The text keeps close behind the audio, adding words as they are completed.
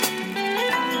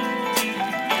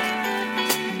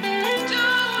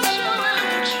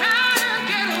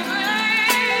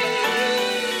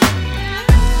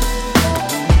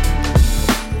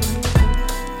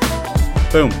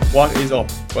Boom, what is up?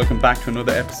 Welcome back to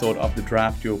another episode of the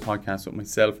Draft Duo podcast with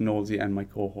myself, Nosey, and my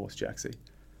co-host, Jaxie.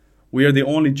 We are the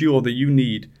only duo that you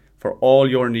need for all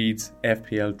your needs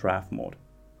FPL draft mode.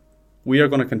 We are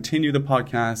going to continue the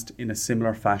podcast in a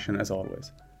similar fashion as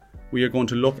always. We are going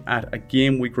to look at a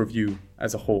game week review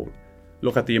as a whole,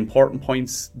 look at the important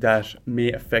points that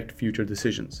may affect future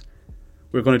decisions.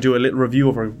 We're going to do a little review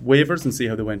of our waivers and see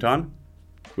how they went on.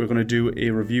 We're going to do a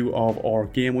review of our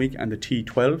game week and the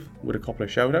T12 with a couple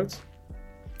of shout outs.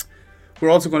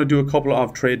 We're also going to do a couple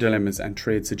of trade dilemmas and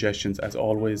trade suggestions as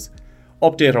always,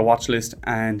 update our watch list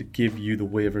and give you the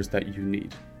waivers that you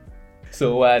need.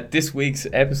 So this week's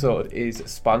episode is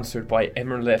sponsored by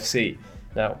Emerald FC.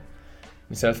 Now,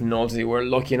 myself and Nosey were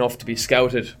lucky enough to be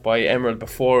scouted by Emerald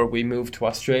before we moved to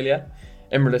Australia.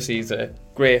 Emerald FC is a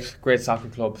great soccer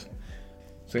club.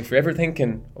 So if you're ever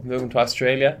thinking of moving to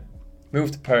Australia, move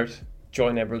to Perth,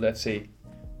 join Emerald FC.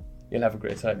 You'll have a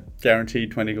great time. Guaranteed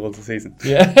 20 goals a season.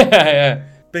 Yeah.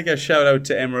 Big shout out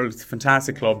to Emerald. It's a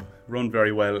fantastic club, run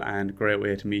very well and great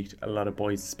way to meet a lot of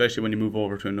boys, especially when you move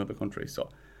over to another country. So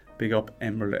big up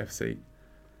Emerald FC.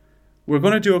 We're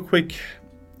going to do a quick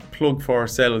plug for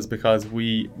ourselves because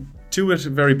we do it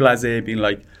very blasé, being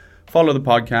like, follow the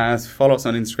podcast, follow us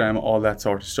on Instagram, all that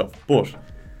sort of stuff. But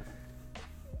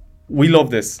we love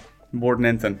this more than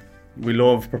anything. We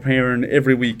love preparing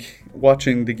every week,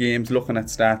 watching the games, looking at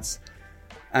stats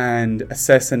and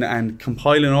assessing and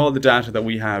compiling all the data that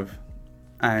we have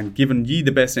and giving you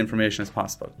the best information as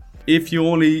possible. If you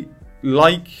only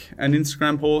like an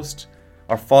Instagram post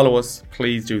or follow us,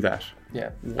 please do that. Yeah,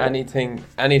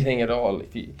 anything at all.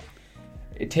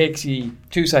 It takes you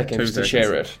 2 seconds to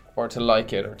share it or to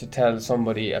like it or to tell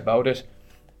somebody about it.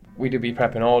 We do be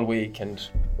prepping all week and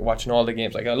watching all the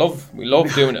games. Like we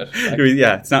love doing it. Like,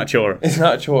 yeah, it's not a chore. It's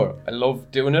not a chore. I love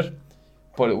doing it,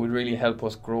 but it would really help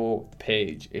us grow the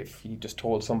page if you just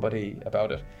told somebody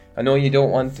about it. I know you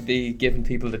don't want to be giving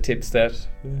people the tips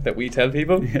that we tell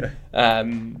people,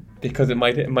 because it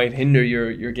might hinder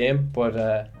your game. But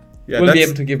we'll be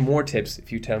able to give more tips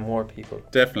if you tell more people.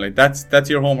 Definitely, that's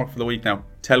your homework for the week now.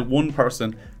 Tell one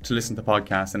person to listen to the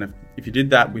podcast, and if you did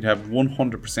that, we'd have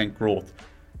 100% growth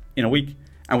in a week.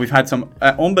 And we've had some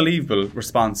unbelievable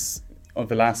response of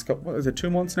the last couple, 2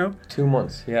 months now? 2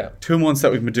 months, yeah. 2 months that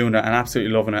we've been doing it and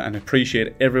absolutely loving it, and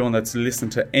appreciate everyone that's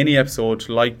listened to any episode,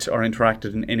 liked or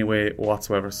interacted in any way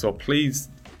whatsoever. So please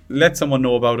let someone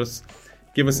know about us,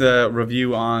 give us a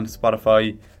review on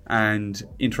Spotify and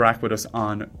interact with us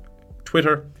on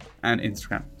Twitter and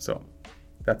Instagram. So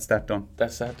that's that done.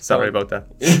 That's that. Sorry about that.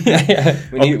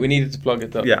 We needed to plug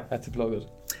it though. Yeah. Had to plug it.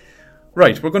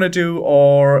 Right, we're going to do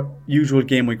our usual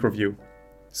game week review.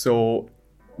 So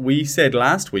we said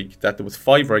last week that there was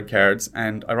 5 red cards,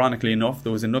 and ironically enough,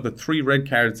 there was another 3 red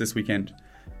cards this weekend.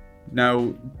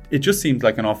 Now, it just seems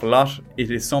like an awful lot.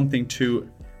 It is something to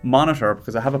monitor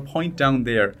because I have a point down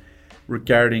there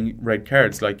regarding red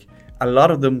cards. Like, a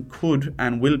lot of them could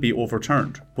and will be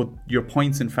overturned, but your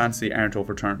points in fantasy aren't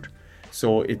overturned.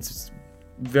 So it's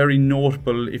very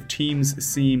notable if teams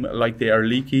seem like they are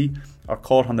leaky or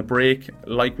caught on the break,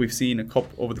 like we've seen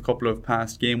over the couple of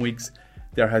past game weeks.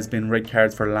 There has been red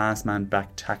cards for last man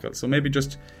back tackle. So maybe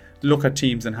just look at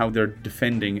teams and how they're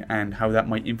defending and how that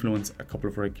might influence a couple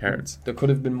of red cards. There could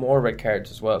have been more red cards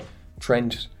as well.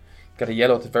 Trent got a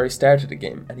yellow at the very start of the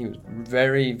game, and he was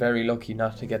very, very lucky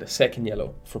not to get a second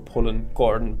yellow for pulling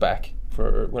Gordon back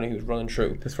for when he was running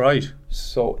through. That's right.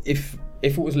 So if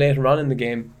it was later on in the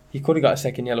game, he could have got a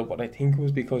second yellow, but I think it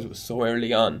was because it was so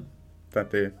early on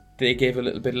that they gave a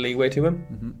little bit of leeway to him.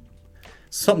 Mm-hmm.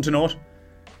 Something to note.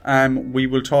 We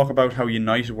will talk about how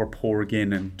United were poor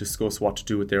again and discuss what to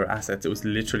do with their assets. It was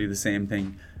literally the same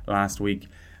thing last week.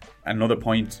 Another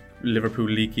point, Liverpool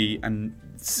leaky, and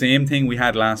same thing we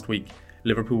had last week.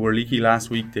 Liverpool were leaky last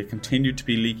week. They continued to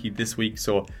be leaky this week.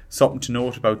 So something to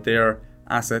note about their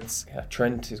assets. Yeah,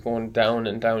 Trent is going down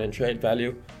and down in trade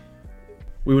value.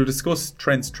 We will discuss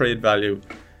Trent's trade value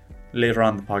later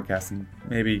on in the podcast and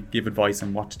maybe give advice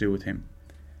on what to do with him.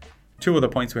 2 other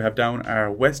points we have down are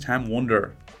West Ham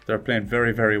wonder. They're playing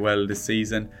very, very well this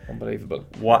season. Unbelievable.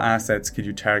 What assets could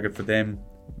you target for them?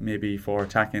 Maybe for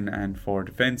attacking and for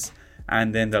defence.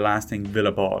 And then the last thing,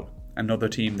 Villa Ball. Another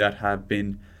team that have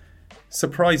been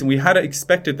surprising. We had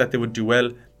expected that they would do well.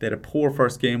 They had a poor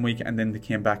first game week and then they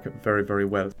came back very, very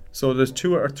well. So there's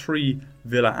 2 or 3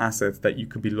 Villa assets that you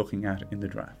could be looking at in the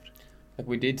draft. Like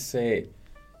we did say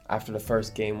after the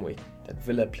first game week that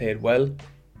Villa played well.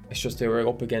 It's just they were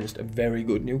up against a very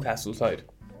good Newcastle side.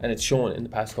 And it's shown in the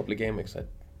past couple of game weeks that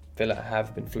Villa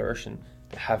have been flourishing.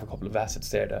 They have a couple of assets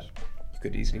there that you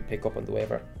could easily pick up on the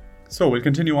waiver. So we'll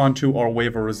continue on to our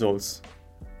waiver results.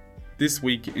 this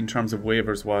week in terms of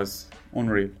waivers was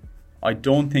unreal. I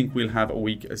don't think we'll have a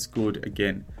week as good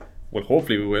again. Well,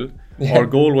 hopefully we will. Yeah. Our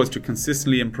goal was to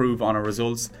consistently improve on our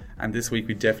results, and this week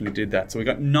we definitely did that. So we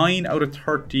got 9 out of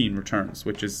 13 returns,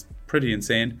 which is pretty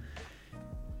insane.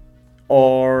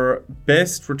 Our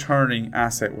best returning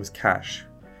asset was cash.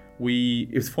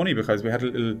 It was funny because we had a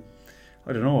little,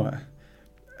 I don't know,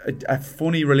 a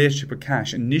funny relationship with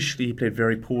Cash. Initially, he played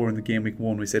very poor in the game week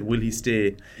 1. We said, will he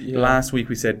stay? Yeah. Last week,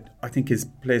 we said, I think his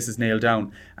place is nailed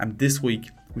down. And this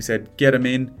week, we said, get him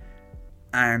in.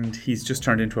 And he's just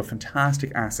turned into a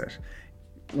fantastic asset.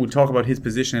 We'll talk about his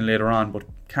positioning later on, but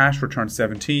Cash returned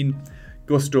 17,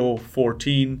 Gusto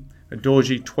 14,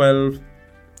 Adoji 12,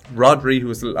 Rodri, who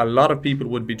was a lot of people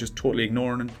would be just totally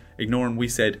ignoring. We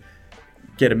said,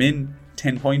 get him in,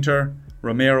 10-pointer,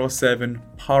 Romero 7,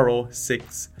 Porro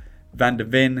 6, Van de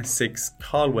Ven 6,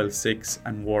 Caldwell 6,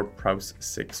 and Ward-Prowse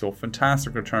 6. So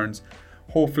fantastic returns.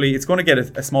 Hopefully, it's going to get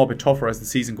a small bit tougher as the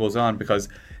season goes on because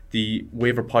the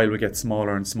waiver pile will get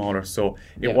smaller and smaller. So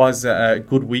it was a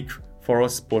good week for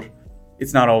us, but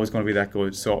it's not always going to be that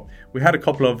good. So we had a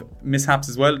couple of mishaps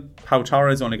as well. Pau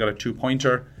Torres only got a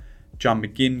 2-pointer. John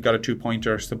McGinn got a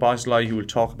 2-pointer. Sabajlai, who we'll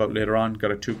talk about later on,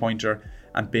 got a 2-pointer.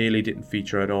 And Bailey didn't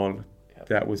feature at all.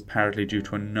 That was partly due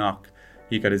to a knock.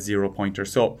 He got a 0-pointer.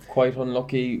 So quite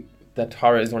unlucky that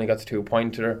Torres only got the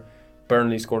 2-pointer.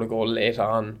 Burnley scored a goal late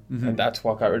on, and that's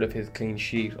what got rid of his clean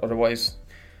sheet. Otherwise,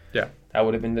 that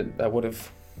would have been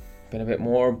a bit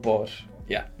more. But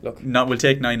yeah, look, we'll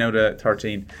take 9 out of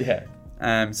 13.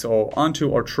 Yeah. So on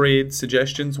to our trade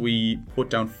suggestions. We put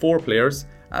down 4 players,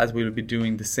 as we will be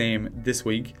doing the same this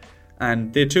week,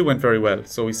 and they too went very well.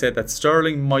 So we said that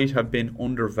Sterling might have been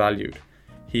undervalued.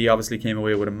 He obviously came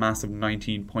away with a massive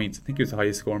 19 points. I think he was the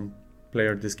highest scoring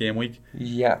player this game week.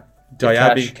 Yeah.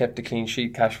 Diaby Cash kept the clean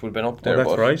sheet. Cash would have been up there. Oh,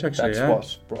 that's right, actually.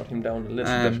 That's what brought him down a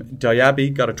little bit.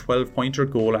 Diaby got a 12-pointer,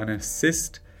 goal and an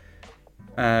assist.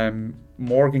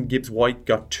 Morgan Gibbs-White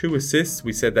got 2 assists.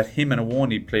 We said that him and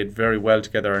Awoni played very well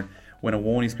together. And when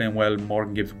Awoni's playing well,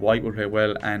 Morgan Gibbs-White will play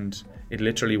well. And it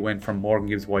literally went from Morgan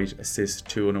Gibbs-White assist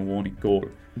to an Awoni goal.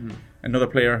 Mm-hmm. Another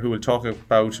player who we'll talk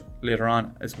about later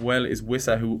on as well is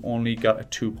Wissa, who only got a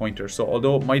 2-pointer. So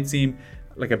although it might seem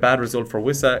like a bad result for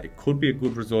Wissa, it could be a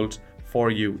good result for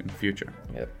you in the future.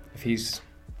 Yeah. If he's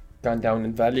gone down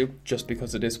in value just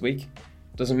because of this week,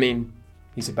 doesn't mean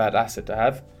he's a bad asset to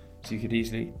have. So you could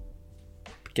easily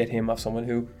get him off someone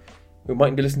who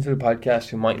mightn't be listening to the podcast,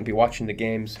 who mightn't be watching the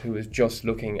games, who is just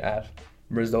looking at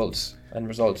results and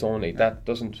results only. That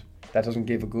doesn't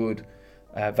give a good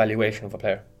valuation of a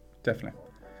player. Definitely.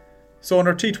 So in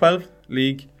our T12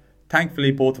 league,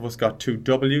 thankfully both of us got 2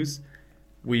 W's.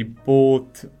 We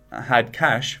both had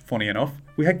cash, funny enough.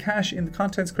 We had cash in the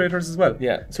contents creators as well.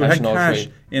 Yeah. So we had cash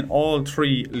in all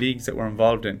 3 leagues that we're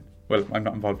involved in. Well, I'm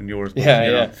not involved in yours,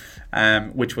 but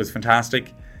which was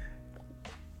fantastic.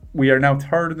 We are now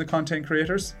 3rd in the content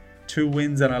creators, 2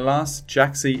 wins and a loss.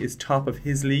 Jaxie is top of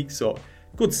his league, so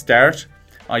good start.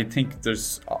 I think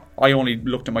I only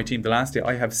looked at my team the last day.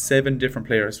 I have 7 different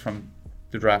players from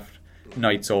the draft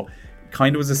night, so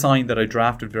kind of was a sign that I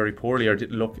drafted very poorly or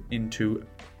didn't look into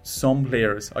some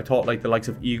players. I thought like the likes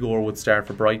of Igor would start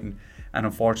for Brighton, and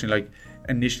unfortunately, like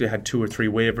initially I had 2 or 3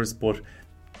 waivers, but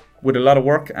with a lot of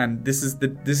work, and this is the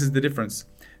difference.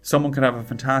 Someone can have a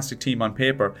fantastic team on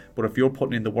paper, but if you're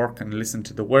putting in the work and listening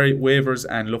to the waivers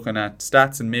and looking at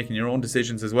stats and making your own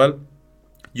decisions as well,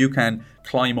 you can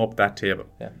climb up that table.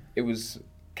 Yeah, it was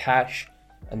Cash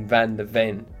and Van de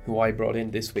Ven who I brought in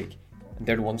this week, and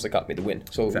they're the ones that got me the win.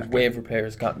 So exactly. Waiver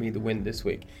players got me the win this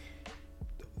week.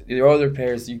 The other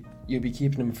players, you'll be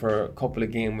keeping them for a couple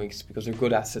of game weeks because they're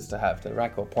good assets to have. They'll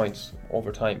rack up points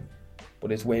over time.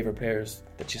 But it's waiver players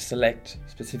that you select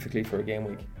specifically for a game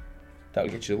week that'll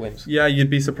get you the wins. Yeah, you'd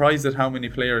be surprised at how many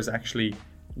players actually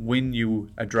win you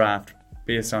a draft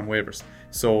based on waivers.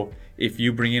 So if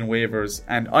you bring in waivers,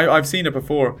 and I've seen it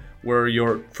before where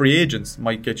your free agents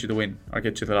might get you the win or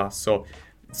get you the loss. So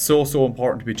it's so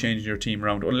important to be changing your team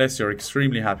around unless you're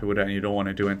extremely happy with it and you don't want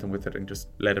to do anything with it and just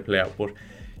let it play out. But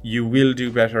you will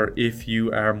do better if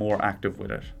you are more active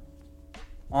with it.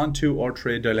 On to our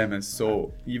trade dilemmas.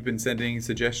 So you've been sending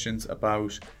suggestions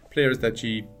about players that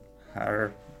you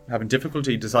are having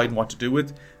difficulty deciding what to do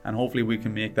with, and hopefully we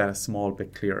can make that a small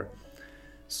bit clearer.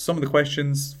 Some of the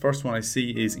questions, first one I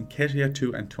see is Nketiah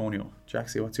to Antonio.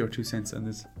 Jaxie, what's your 2 cents on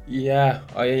this? Yeah,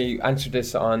 I answered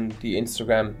this on the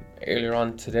Instagram earlier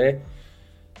on today.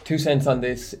 2 cents on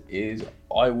this is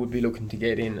I would be looking to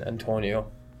get in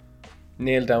Antonio.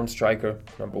 Nailed down striker,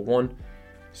 number 1.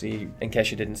 See,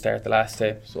 Nketiah didn't start the last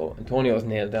day, so Antonio's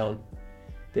nailed down.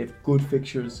 They have good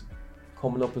fixtures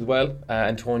coming up as well.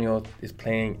 Antonio is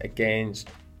playing against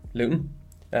Luton.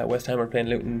 West Ham are playing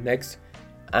Luton next.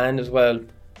 And as well,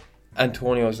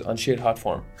 Antonio's on shit hot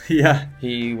form. Yeah.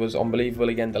 He was unbelievable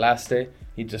again the last day.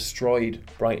 He destroyed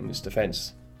Brighton's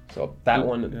defence. So that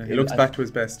one... Yeah, he looks back to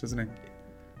his best, doesn't he?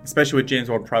 Especially with James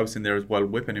Ward-Prowse in there as well,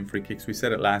 whipping in free kicks. We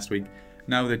said it last week.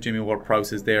 Now that Jimmy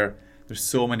Ward-Prowse is there, there's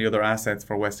so many other assets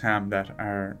for West Ham that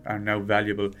are now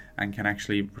valuable and can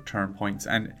actually return points.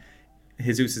 And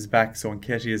Jesus is back, so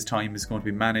Nketiah's time is going to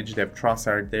be managed. They have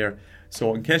Trossard there.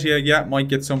 So Nketiah, might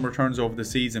get some returns over the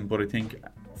season, but I think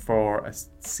for a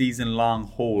season-long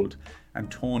hold,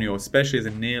 Antonio, especially as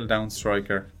a nailed-down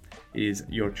striker, is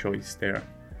your choice there.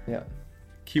 Yeah.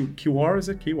 Kiwar, is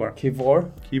it?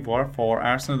 Kiwar for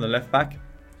Arsenal, the left back.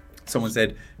 Someone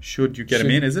said, should you get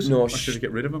him in, is it? No, or should you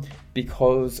get rid of him?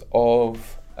 Because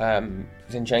of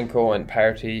Zinchenko and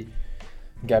Partey,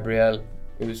 Gabriel,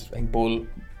 it was, I think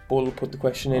Bull put the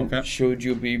question in. Okay. Should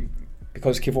you be,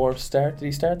 because Kiwar did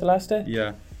he start the last day?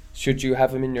 Yeah. Should you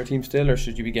have him in your team still, or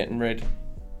should you be getting rid?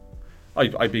 I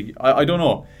don't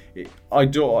know.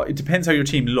 It depends how your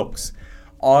team looks.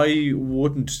 I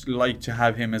wouldn't like to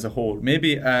have him as a whole.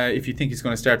 Maybe if you think he's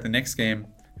going to start the next game.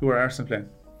 Who are Arsenal playing?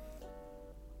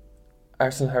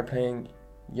 Arsenal are playing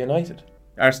United.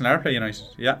 Arsenal are playing United,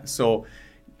 yeah. So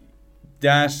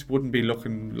that wouldn't be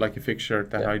looking like a fixture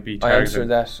that I'd be targeting. I answered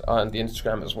that on the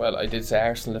Instagram as well. I did say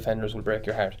Arsenal defenders will break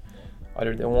your heart.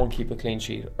 Either they won't keep a clean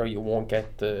sheet or you won't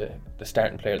get the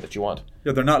starting player that you want.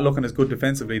 Yeah, they're not looking as good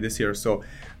defensively this year. So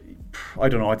I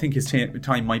don't know. I think his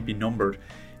time might be numbered.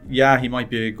 Yeah, he might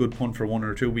be a good punt for 1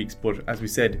 or 2 weeks, but as we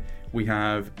said, we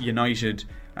have United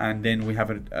and then we have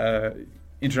an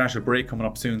international break coming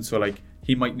up soon, so like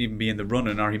he mightn't even be in the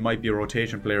running, or he might be a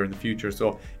rotation player in the future.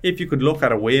 So if you could look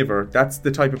at a waiver, that's the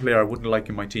type of player I wouldn't like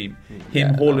in my team.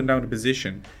 Him holding down a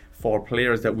position for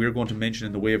players that we're going to mention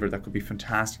in the waiver that could be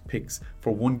fantastic picks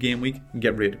for 1 game week and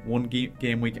get rid, 1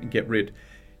 game week and get rid.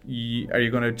 Are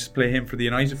you going to just play him for the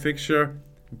United fixture?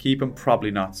 Keep him?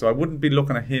 Probably not. So I wouldn't be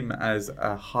looking at him as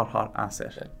a hot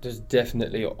asset. There's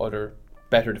definitely other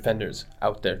better defenders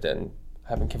out there than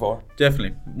having Kiwar.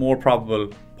 Definitely. More probable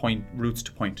routes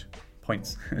to points.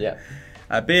 Yeah.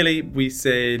 Bailey, we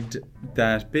said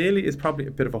that Bailey is probably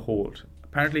a bit of a hold.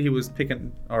 Apparently he was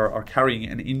picking or carrying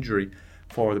an injury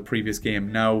for the previous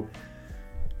game. Now,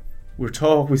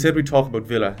 we said we'd talk about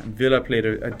Villa, and Villa played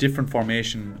a different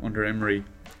formation under Emery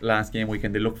last game week,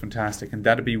 and they looked fantastic, and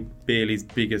that'd be Bailey's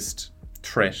biggest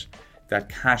threat. That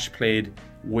Cash played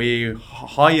way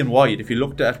high and wide. If you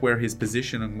looked at where his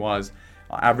positioning was,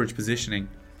 average positioning,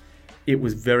 it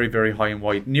was very, very high and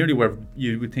wide, nearly where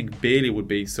you would think Bailey would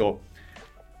be. So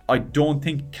I don't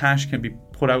think Cash can be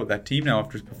put out of that team now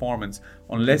after his performance,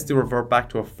 unless they revert back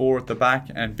to a 4 at the back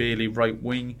and Bailey right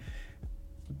wing.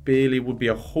 Bailey would be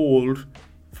a hold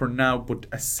for now, but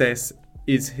assess,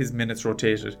 is his minutes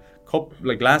rotated?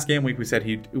 Like last game week, we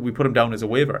said we put him down as a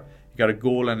waiver. He got a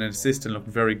goal and an assist and looked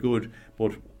very good.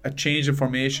 But a change in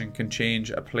formation can change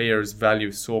a player's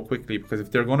value so quickly, because if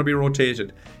they're going to be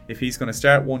rotated, if he's going to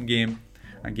start 1 game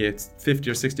and get 50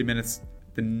 or 60 minutes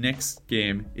the next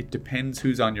game, it depends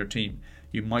who's on your team.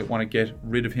 You might want to get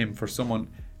rid of him for someone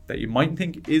that you might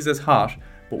think is as hot,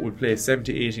 but will play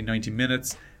 70, 80, 90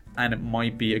 minutes, and it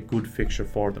might be a good fixture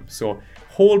for them. So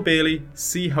hold Bailey,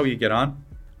 see how you get on,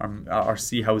 or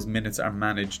see how his minutes are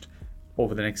managed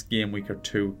over the next game week or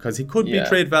 2, because he could be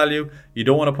trade value. You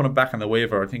don't want to put him back on the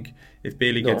waiver. I think if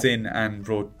Bailey gets in and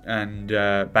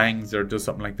bangs or does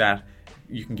something like that,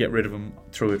 you can get rid of him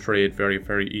through a trade very,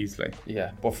 very easily.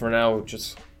 Yeah, but for now,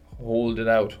 just hold it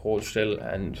out, hold still,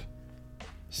 and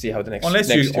see how the next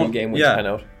 2 game weeks pan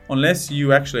out. Unless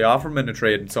you actually offer him in a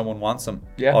trade and someone wants him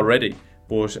already.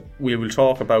 But we will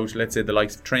talk about, let's say, the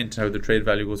likes of Trent, how the trade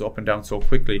value goes up and down so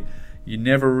quickly. You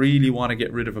never really want to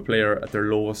get rid of a player at their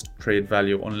lowest trade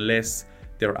value unless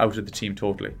they're out of the team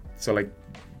totally. So like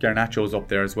Garnacho's up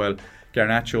there as well.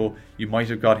 Garnacho, you might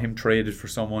have got him traded for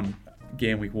someone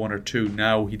game week 1 or 2.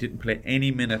 Now he didn't play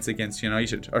any minutes against for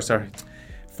United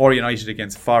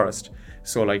against Forest.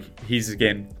 So like he's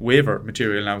again waiver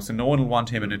material now. So no one will want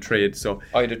him in a trade. So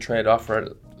I had a trade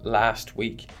offer last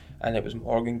week, and it was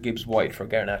Morgan Gibbs-White for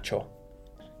Garnacho.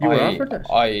 You were offered it?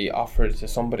 I offered it to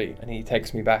somebody, and he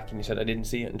texted me back and he said I didn't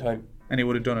see it in time. And he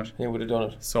would have done it. He would have done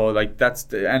it. So like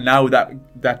and now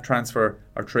that transfer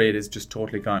or trade is just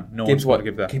totally gone. No one's going to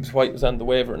give that. Gibbs-White was on the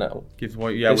waiver now.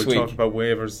 Gibbs-White, we'll talk about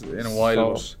waivers in a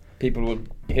while. So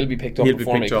he'll be picked up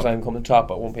before me, because I'm coming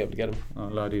top. I won't be able to get him. Oh,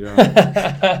 laddie.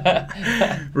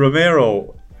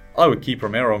 Romero, I would keep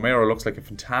Romero. Romero looks like a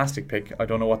fantastic pick. I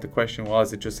don't know what the question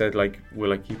was. It just said, like,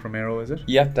 will I keep Romero, is it?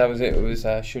 Yeah, that was it. It was,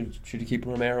 should you keep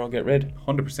Romero or get rid?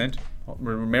 100%.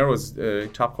 Romero's a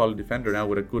top quality defender now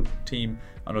with a good team.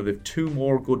 I know they've 2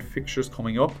 more good fixtures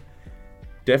coming up.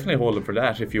 Definitely hold him for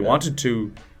that. If you wanted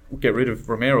to get rid of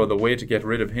Romero, the way to get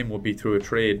rid of him would be through a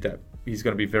trade. That he's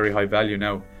going to be very high value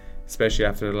now, especially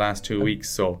after the last 2 weeks.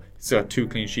 So he's got 2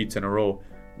 clean sheets in a row.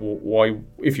 Why,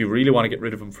 if you really want to get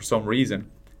rid of him for some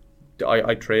reason,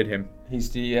 I trade him. He's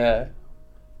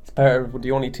part of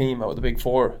the only team out of the big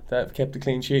 4 that have kept a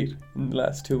clean sheet in the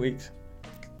last 2 weeks.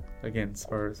 Again,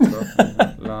 Spurs.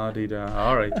 La-di-da.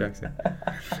 All right, Jackson.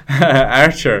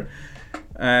 Archer.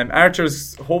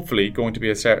 Archer's hopefully going to be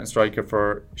a starting striker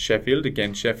for Sheffield.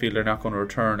 Again, Sheffield are not going to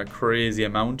return a crazy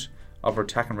amount of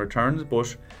attacking returns,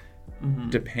 but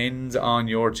depends on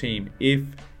your team. If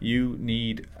you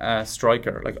need a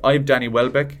striker, like I have Danny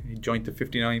Welbeck, he joined the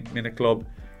 59-minute club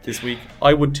this week.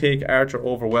 I would take Archer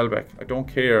over Welbeck. I don't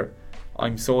care.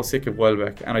 I'm so sick of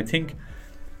Welbeck, and I think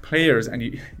players, and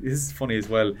this is funny as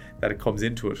well that it comes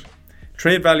into it.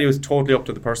 Trade value is totally up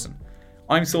to the person.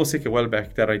 I'm so sick of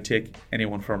Welbeck that I'd take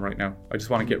anyone from right now. I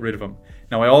just want to get rid of him.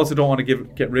 Now, I also don't want to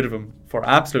get rid of him for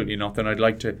absolutely nothing. I'd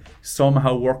like to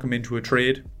somehow work him into a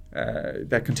trade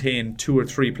that contain 2 or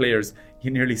 3 players. You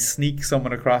nearly sneak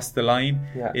someone across the line.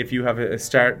 Yeah. If you have a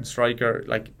starting striker,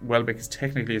 like Welbeck is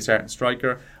technically a starting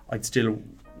striker, I'd still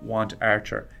want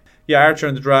Archer. Yeah, Archer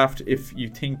in the draft, if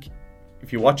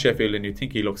you watch Sheffield and you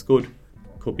think he looks good,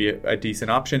 could be a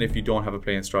decent option if you don't have a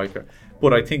playing striker.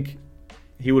 But I think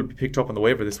he will be picked up on the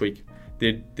waiver this week.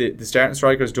 The starting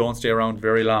strikers don't stay around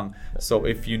very long. So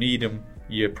if you need him,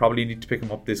 you probably need to pick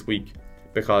him up this week,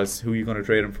 because who are you going to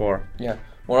trade him for? Yeah,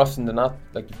 more often than not,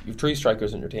 like you've 3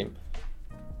 strikers in your team.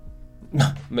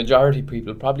 Majority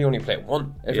people probably only play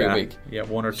 1 every week. Yeah,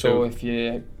 1 or 2. So if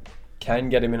you can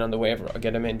get him in on the waiver, or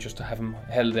get him in just to have him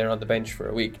held there on the bench for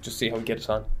a week, just see how he gets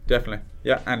on. Definitely.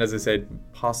 Yeah, and as I said,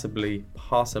 possibly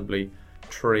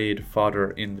trade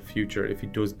fodder in the future if he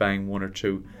does bang 1 or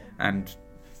 2. And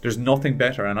there's nothing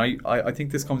better, and I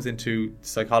think this comes into the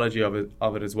psychology of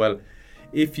it as well.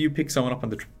 If you pick someone up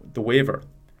on the waiver,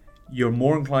 you're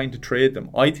more inclined to trade them,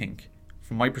 I think,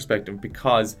 from my perspective,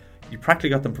 because you practically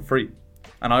got them for free.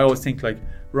 And I always think, like,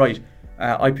 right,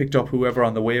 I picked up whoever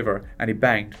on the waiver and he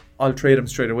banged, I'll trade him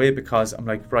straight away, because I'm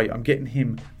like, right, I'm getting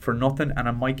him for nothing, and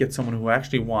I might get someone who I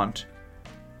actually want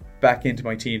back into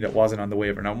my team that wasn't on the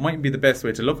waiver. Now, it mightn't be the best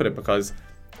way to look at it, because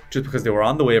just because they were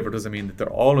on the waiver doesn't mean that they're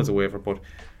always a waiver. But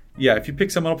yeah, if you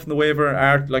pick someone up from the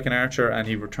waiver, like an Archer, and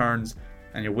he returns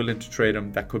and you're willing to trade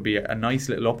him, that could be a nice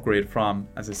little upgrade from,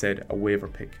 as I said, a waiver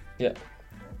pick. Yeah.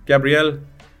 Gabriel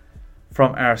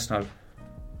from Arsenal.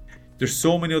 There's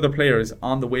so many other players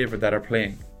on the waiver that are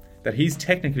playing that he's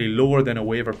technically lower than a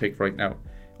waiver pick right now.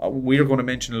 We're going to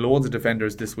mention loads of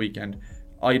defenders this weekend.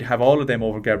 I'd have all of them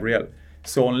over Gabriel.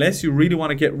 So unless you really want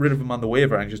to get rid of him on the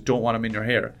waiver and just don't want him in your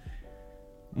hair,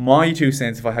 my 2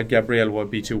 cents if I had Gabriel would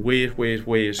be to wait.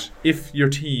 If your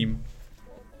team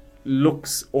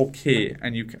looks okay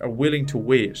and you are willing to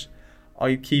wait,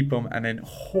 I'd keep him, and then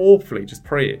hopefully just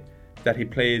pray that he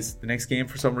plays the next game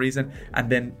for some reason, and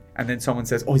then someone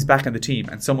says, oh, he's back on the team,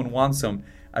 and someone wants him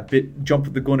a bit,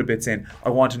 jump the gun a bit, saying, I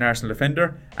want an Arsenal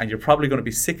defender, and you're probably going to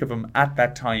be sick of him at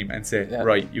that time and say,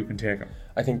 right, you can take him.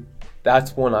 I think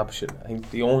that's one option. I think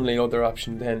the only other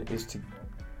option then is to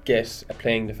get a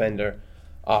playing defender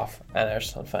off an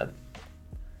Arsenal fan.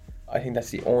 I think that's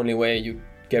the only way you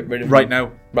get rid of him.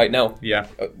 Right now. Yeah.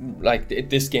 Like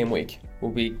this game week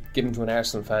will be given to an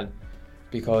Arsenal fan,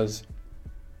 because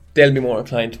they'll be more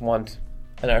inclined to want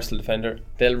an Arsenal defender.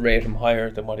 They'll rate him higher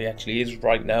than what he actually is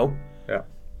right now. Yeah.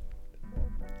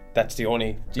 That's the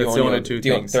only 2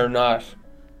 things. They're not.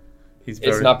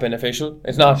 It's not beneficial.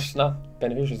 It's not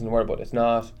beneficial isn't the word, but it's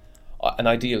not an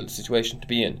ideal situation to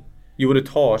be in. You would have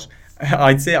thought,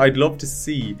 I'd love to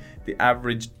see the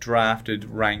average drafted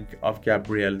rank of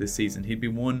Gabriel this season. He'd be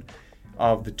one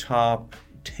of the top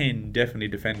 10 definitely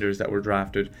defenders that were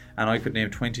drafted, and I could name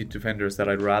 20 defenders that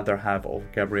I'd rather have over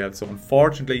Gabriel. So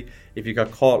unfortunately, if you got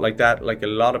caught like that, like a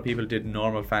lot of people did in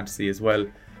normal fantasy as well,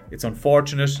 it's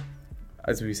unfortunate.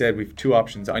 As we said, we've 2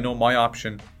 options. I know my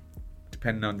option,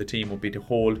 depending on the team, would be to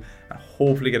hold and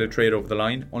hopefully get a trade over the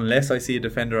line, unless I see a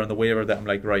defender on the waiver that I'm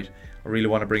like, right, I really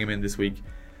want to bring him in this week.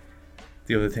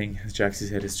 The other thing, as Jaxie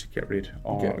said, is to get rid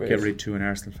to an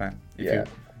Arsenal fan. Yeah.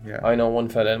 I know one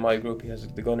fella in my group, he has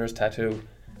the Gunners tattoo,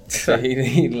 so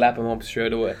he'd lap him up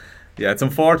straight away. Yeah, it's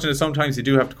unfortunate. Sometimes you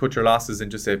do have to cut your losses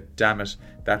and just say, damn it,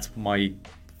 that's my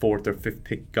 4th or 5th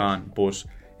pick gone. But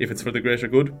if it's for the greater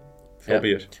good, so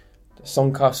be it. The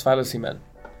sunk cost fallacy, man.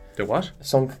 The what?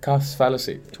 Sunk cost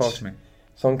fallacy. Talk to me.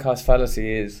 Sunk cost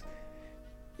fallacy is,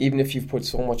 even if you've put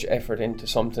so much effort into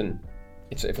something,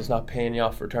 if it's not paying you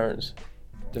off returns,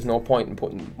 there's no point in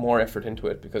putting more effort into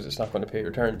it because it's not going to pay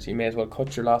returns. You may as well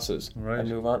cut your losses and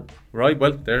move on. Right,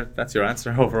 well, that's your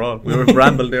answer overall. We were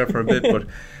rambled there for a bit, but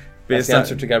that's the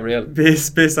answer to Gabrielle.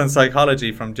 Based on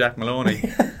psychology from Jack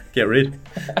Maloney, get rid.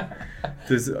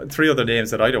 There's 3 other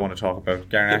names that I don't want to talk about: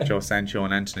 Garnacho, Sancho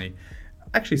and Antony.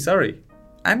 Actually, sorry,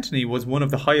 Antony was one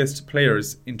of the highest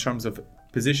players in terms of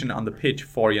position on the pitch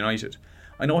for United.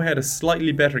 I know he had a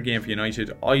slightly better game for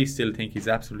United. I still think he's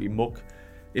absolutely muck.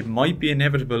 It might be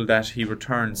inevitable that he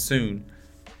returns soon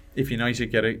if United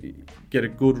get a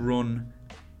good run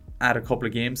at a couple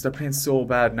of games. They're playing so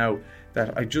bad now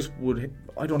that I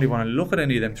don't even want to look at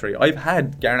any of them 3. I've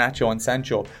had Garnacho and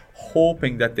Sancho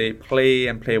hoping that they play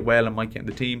well and might get in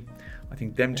the team. I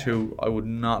think them 2, I would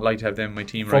not like to have them in my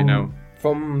team right now.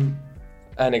 From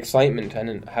an excitement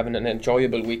and having an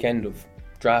enjoyable weekend of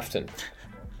drafting,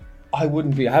 I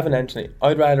wouldn't be having Antony.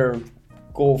 I'd rather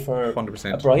go for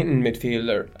 100%. a Brighton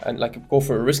midfielder and go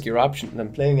for a riskier option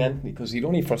than playing Antony, because he'd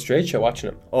only frustrate you watching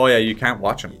him. Oh yeah, you can't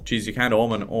watch him. Jeez, you can't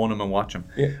own him and watch him.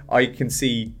 Yeah. I can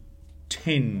see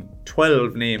 10,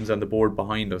 12 names on the board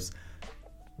behind us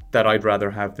that I'd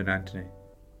rather have than Antony.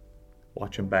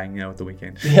 Watch him bang out the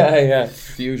weekend. Yeah,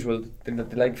 the usual, the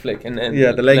leg flick and then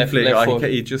the leg flick. Left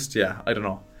I don't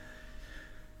know.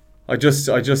 I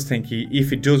just think if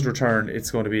he does return,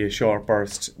 it's going to be a short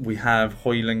burst. We have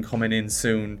Hoyland coming in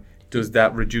soon. Does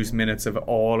that reduce minutes of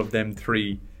all of them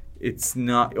 3? It's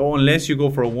not, unless you go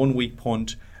for a 1 week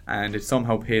punt and it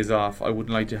somehow pays off. I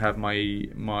wouldn't like to have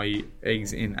my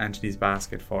eggs in Antony's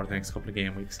basket for the next couple of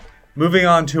game weeks. Moving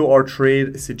on to our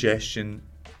trade suggestion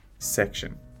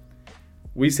section.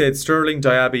 We said Sterling,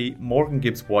 Diaby, Morgan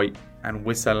Gibbs-White and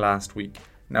Wissa last week.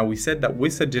 Now we said that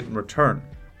Wissa didn't return,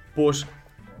 but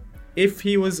if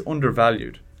he was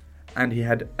undervalued and he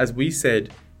had, as we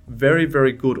said, very,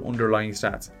 very good underlying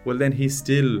stats, well then he's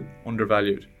still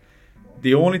undervalued.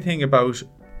 The only thing about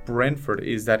Brentford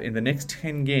is that in the next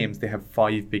 10 games they have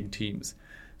 5 big teams.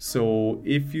 So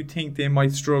if you think they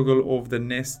might struggle over the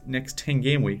next 10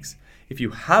 game weeks, if you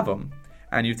have him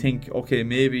and you think, okay,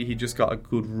 maybe he just got a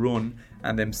good run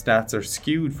and them stats are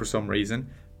skewed for some reason,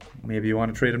 maybe you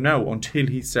want to trade him now until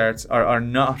he starts, or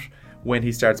not when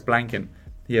he starts blanking.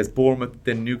 He has Bournemouth,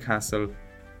 then Newcastle,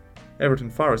 Everton,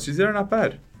 Forest. They're not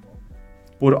bad.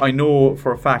 But I know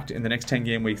for a fact in the next 10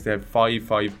 game weeks they have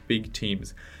 5 big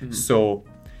teams. Mm-hmm. So,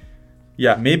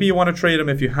 yeah, maybe you want to trade him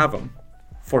if you have him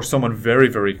for someone very,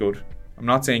 very good. I'm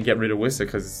not saying get rid of Wissa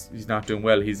because he's not doing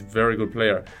well. He's a very good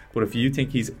player. But if you think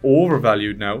he's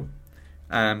overvalued now,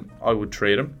 I would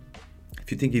trade him.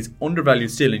 If you think he's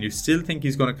undervalued still and you still think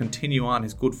he's going to continue on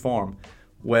his good form,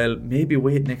 well, maybe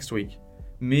wait next week.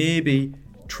 Maybe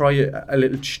try a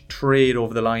little trade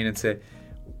over the line and say,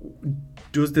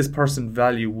 does this person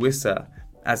value Wissa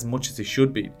as much as he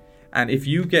should be? And if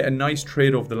you get a nice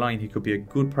trade over the line, he could be a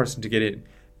good person to get in.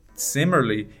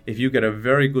 Similarly, if you get a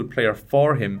very good player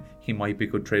for him, he might be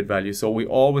good trade value. So we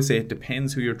always say it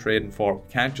depends who you're trading for. You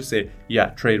can't just say, yeah,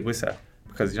 trade Wissa,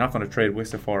 because you're not going to trade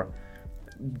Wissa for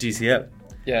DCL.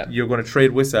 Yeah. You're going to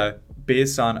trade Wissa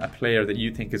based on a player that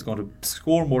you think is going to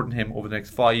score more than him over the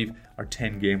next 5 or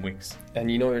 10 game weeks.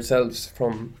 And you know yourselves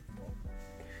from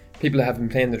people that haven't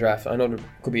been playing the draft, I know there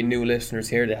could be new listeners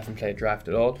here that haven't played draft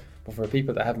at all, but for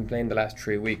people that haven't played the last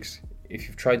 3 weeks, if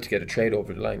you've tried to get a trade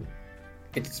over the line,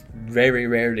 it's very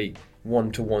rarely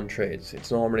 1-to-1 trades.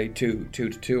 It's normally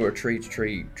 2-to-2 or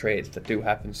 3-to-3 trades that do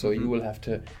happen, so you will have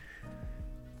to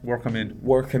work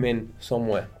him in some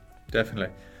way.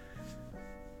 Definitely.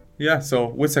 Yeah, so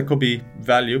Wissa could be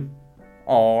value,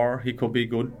 or he could be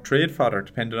good trade fodder,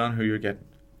 depending on who you're getting.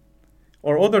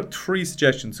 Our other 3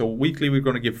 suggestions, so weekly we're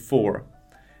going to give 4.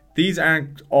 These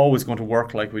aren't always going to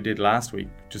work like we did last week,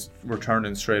 just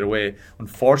returning straight away.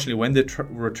 Unfortunately, when they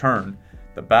return,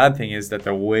 the bad thing is that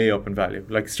they're way up in value.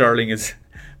 Like Sterling is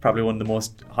probably one of the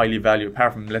most highly valued,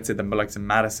 apart from, let's say, the likes of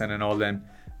Maddison and all them.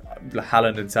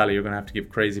 Haaland and Salah, you're going to have to give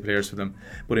crazy players for them.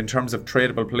 But in terms of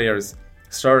tradable players,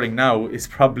 Sterling now is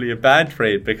probably a bad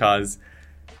trade, because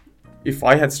if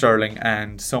I had Sterling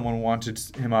and someone wanted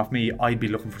him off me, I'd be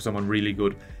looking for someone really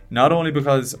good. Not only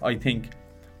because I think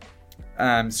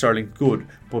Sterling's good,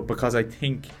 but because I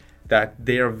think that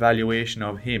their valuation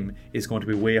of him is going to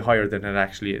be way higher than it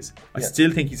actually is. I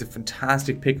still think he's a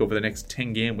fantastic pick over the next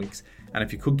 10 game weeks. And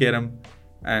if you could get him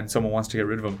and someone wants to get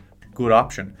rid of him, good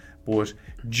option. But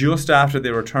just after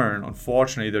they return,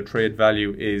 unfortunately, their trade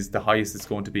value is the highest it's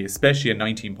going to be, especially a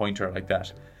 19-pointer like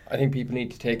that. I think people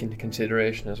need to take into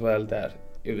consideration as well that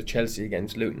it was Chelsea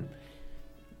against Luton.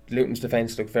 Luton's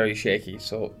defence looked very shaky.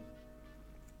 So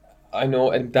I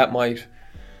know that might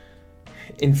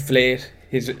inflate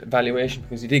his valuation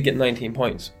because he did get 19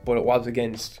 points, but it was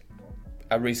against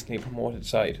a recently promoted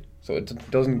side. So it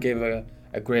doesn't give a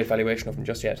great valuation of him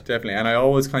just yet. Definitely, and I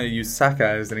always kind of use Saka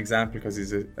as an example because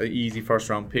he's an easy first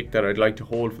round pick that I'd like to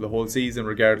hold for the whole season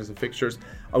regardless of fixtures.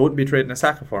 I wouldn't be trading a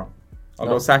Saka for him.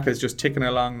 Although Saka is just ticking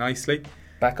along nicely.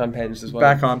 Back on pens as well.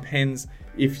 Back on pens.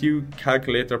 If you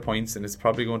calculate their points, and it's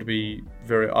probably going to be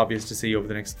very obvious to see over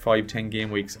the next 5-10 game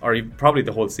weeks, or even probably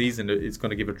the whole season, it's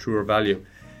going to give a truer value.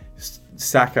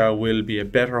 Saka will be a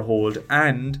better hold,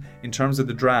 and in terms of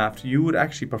the draft, you would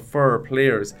actually prefer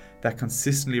players that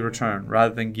consistently return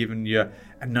rather than giving you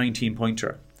a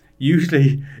 19-pointer.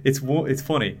 Usually, it's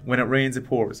funny, when it rains it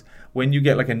pours. When you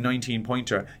get like a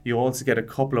 19-pointer, you also get a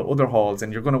couple of other hauls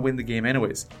and you're going to win the game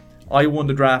anyways. I won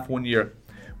the draft one year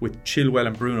with Chilwell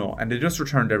and Bruno, and they just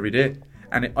returned every day.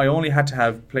 And I only had to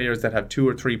have players that have 2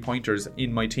 or 3 pointers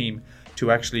in my team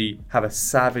to actually have a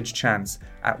savage chance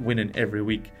at winning every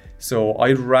week. So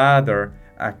I'd rather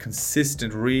a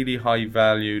consistent, really high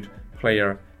valued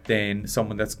player than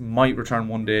someone that might return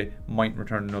one day, might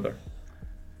return another.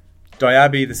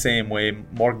 Diaby the same way.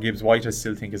 Morgan Gibbs-White I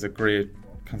still think is a great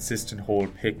consistent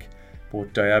hold pick.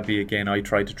 But Diaby, again, I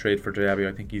tried to trade for Diaby.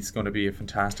 I think he's going to be a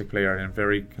fantastic player and a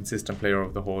very consistent player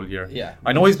over the whole year. Yeah.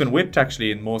 I know he's been whipped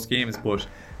actually in most games, but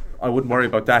I wouldn't worry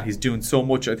about that. He's doing so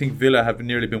much. I think Villa have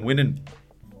nearly been winning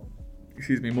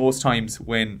most times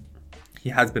when he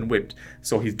has been whipped.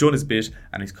 So he's done his bit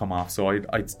and he's come off. So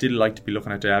I'd still like to be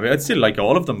looking at Diaby. I'd still like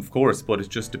all of them, of course, but it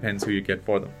just depends who you get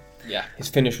for them. Yeah, his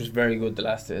finish was very good the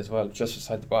last day as well, just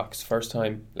beside the box. First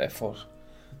time, left foot.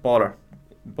 Ballers.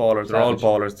 They're all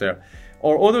ballers there.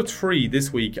 Our other 3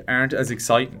 this week aren't as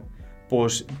exciting,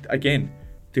 but again,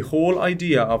 the whole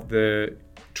idea of the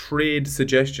trade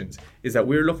suggestions is that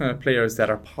we're looking at players that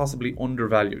are possibly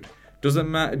undervalued.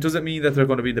 Doesn't mean that they're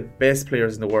going to be the best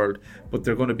players in the world, but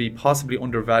they're going to be possibly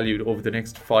undervalued over the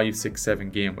next 5, 6, 7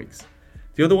 game weeks.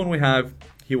 The other one we have,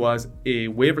 he was a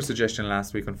waiver suggestion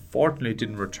last week. Unfortunately,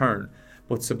 didn't return,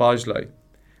 but Szoboszlai.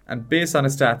 And based on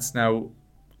his stats, now,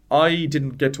 I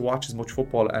didn't get to watch as much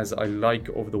football as I like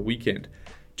over the weekend.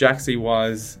 Jaxie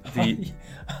was the...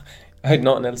 I had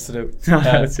nothing else to do.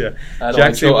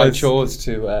 I chose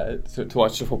to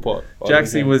watch the football.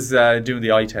 Jaxie was doing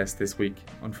the eye test this week.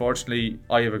 Unfortunately,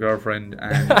 I have a girlfriend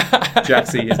and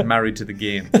Jaxie is married to the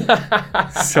game.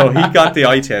 So he got the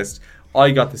eye test.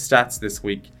 I got the stats this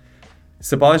week.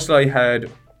 Szoboszlai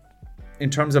had, in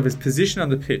terms of his position on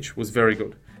the pitch, was very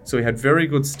good. So he had very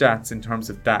good stats in terms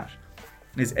of that.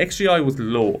 His XGI was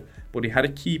low, but he had a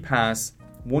key pass,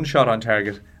 1 shot on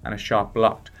target, and a shot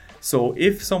blocked. So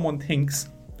if someone thinks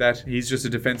that he's just a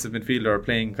defensive midfielder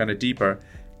playing kind of deeper,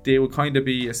 they would kind of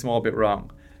be a small bit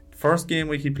wrong. First game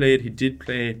week he did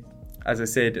play, as I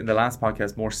said in the last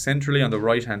podcast, more centrally on the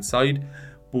right-hand side.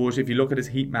 But if you look at his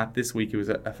heat map this week, he was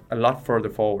a lot further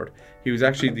forward. He was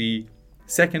actually the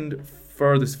second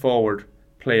furthest forward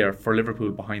player for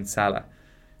Liverpool behind Salah.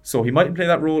 So he mightn't play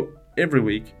that role every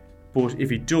week, but if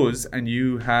he does and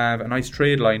you have a nice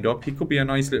trade lined up, he could be a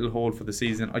nice little hold for the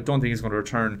season. I don't think he's going to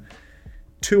return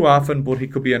too often, but he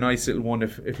could be a nice little one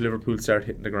if Liverpool start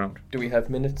hitting the ground. Do we have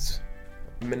minutes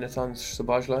on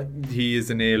Szoboszlai? He is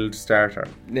a nailed starter.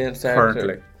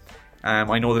 Currently.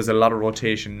 I know there's a lot of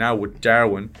rotation now with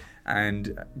Darwin,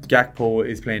 and Gakpo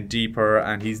is playing deeper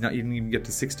and he didn't even get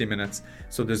to 60 minutes.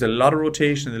 So there's a lot of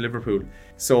rotation in the Liverpool.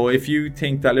 So if you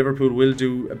think that Liverpool will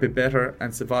do a bit better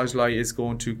and Szoboszlai is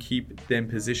going to keep them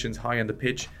positions high on the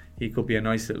pitch, he could be a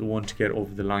nice little one to get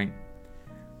over the line.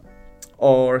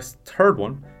 Our third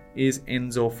one is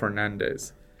Enzo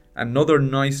Fernandez. Another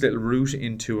nice little route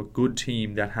into a good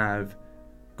team that have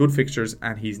good fixtures,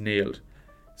 and he's nailed.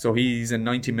 So he's a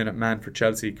 90-minute man for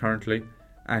Chelsea currently,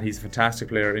 and he's a fantastic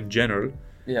player in general.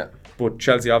 Yeah. But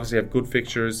Chelsea obviously have good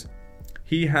fixtures.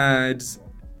 He had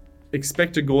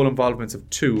expected goal involvements of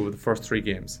 2 over the first 3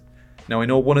 games. Now I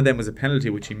know one of them was a penalty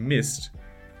which he missed.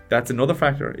 That's another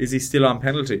factor. Is he still on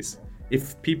penalties?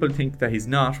 If people think that he's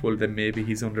not, well then maybe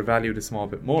he's undervalued a small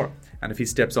bit more. And if he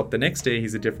steps up the next day,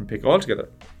 he's a different pick altogether.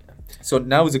 So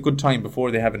now is a good time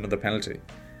before they have another penalty.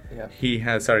 Yeah. He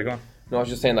has... Sorry, go on. No, I was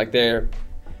just saying, like, they're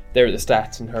the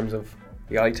stats in terms of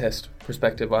the eye test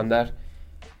perspective on that.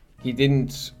 He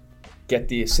didn't get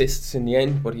the assists in the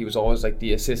end, but he was always like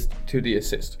the assist to the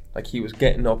assist. Like, he was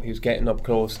getting up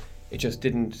close. It just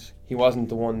didn't... He wasn't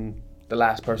the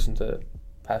last person to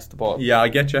pass the ball. Yeah, I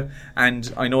get you,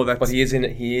 and I know that. But he is in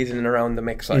and around the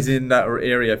mix. He's in that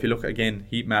area. If you look again,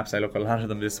 heat maps, I look at a lot of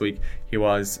them this week. He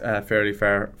was fairly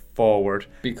far forward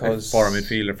because for a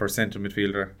midfielder, for a central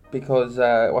midfielder. Because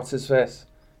what's his face?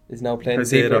 is now playing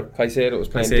deeper. Caicedo was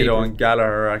playing deeper. Caicedo and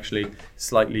Gallagher are actually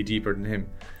slightly deeper than him.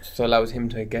 So allows him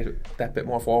to get that bit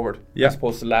more forward. Yeah. As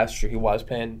opposed to last year, he was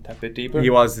playing that bit deeper.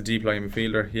 He was the deep line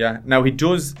midfielder, yeah. Now he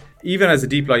does, even as a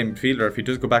deep line midfielder, if he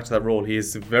does go back to that role, he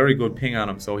has a very good ping on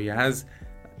him. So he has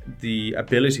the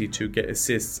ability to get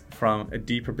assists from a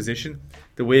deeper position.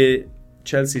 The way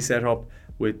Chelsea set up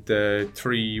with the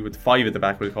 5 at the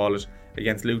back, we'll call it,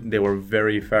 against Luton, they were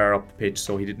very far up the pitch,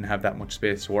 so he didn't have that much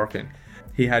space to work in.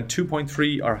 He had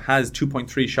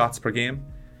 2.3 shots per game.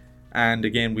 And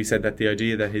again, we said that the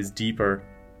idea that he's deeper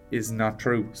is not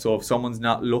true. So if someone's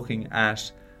not looking at,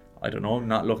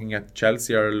 not looking at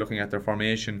Chelsea or looking at their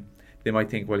formation, they might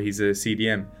think, well, he's a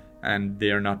CDM and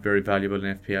they are not very valuable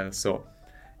in FPL. So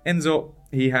Enzo,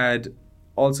 he had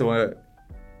also a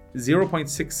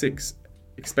 0.66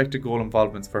 expected goal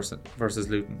involvements versus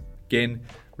Luton. Again,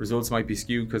 results might be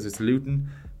skewed because it's Luton,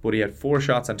 but he had 4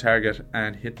 shots on target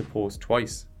and hit the post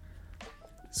twice.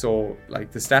 So,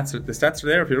 like, the stats are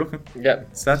there if you're looking. Yeah,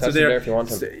 stats are there if you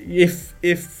want them.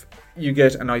 If you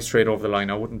get a nice trade over the line,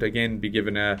 I wouldn't again be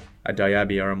given a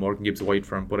Diaby or a Morgan Gibbs White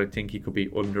for him, but I think he could be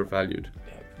undervalued.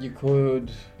 You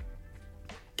could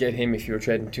get him if you were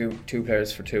trading two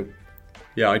players for 2.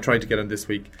 Yeah, I tried to get him this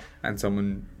week, and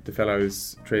the fella I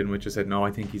was trading with just said, no,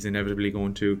 I think he's inevitably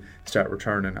going to start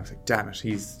returning. I was like, damn it,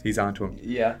 he's onto him.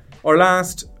 Yeah. Our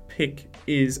last pick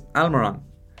is Almiron.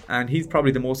 And he's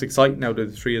probably the most exciting out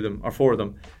of the 3 of them, or 4 of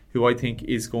them, who I think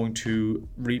is going to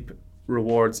reap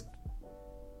rewards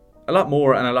a lot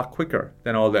more and a lot quicker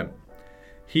than all them.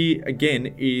 He,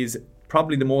 again, is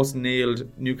probably the most nailed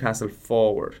Newcastle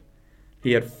forward.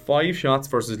 He had 5 shots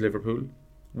versus Liverpool,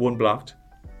 1 blocked.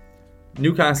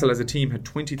 Newcastle as a team had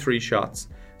 23 shots,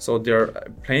 so they're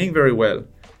playing very well.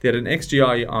 They had an XG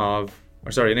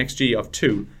of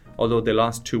 2, although they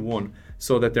lost 2-1,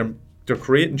 so that they're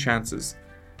creating chances.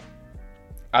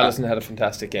 Alisson had a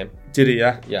fantastic game. Did he?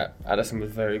 Yeah. Yeah, Alisson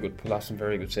was very good. Pulled off some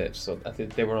very good saves. So I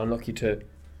think they were unlucky to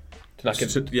not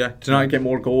get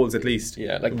more goals at least.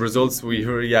 Yeah, like results.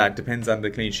 It depends on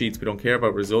the clean sheets. We don't care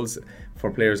about results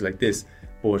for players like this,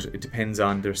 but it depends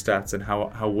on their stats and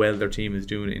how well their team is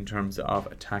doing in terms of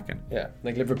attacking. Yeah,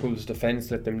 like Liverpool's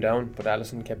defence let them down, but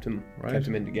Alisson kept him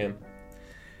in the game.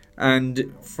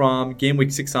 And from game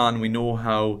week 6 on, we know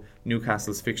how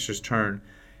Newcastle's fixtures turn.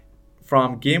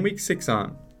 From game week 6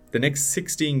 on, the next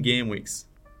 16 game weeks,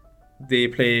 they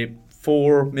play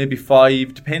 4, maybe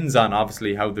 5, depends on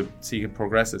obviously how the season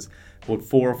progresses, but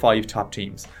 4 or 5 top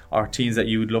teams, or teams that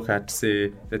you would look at to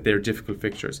say that they're difficult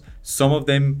fixtures. Some of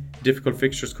them difficult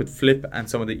fixtures could flip, and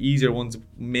some of the easier ones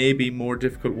maybe more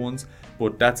difficult ones,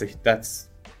 but that's a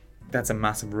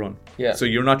massive run. Yeah. So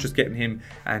you're not just getting him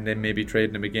and then maybe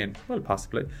trading him again. Well,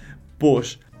 possibly.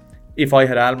 But if I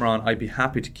had Almiron, I'd be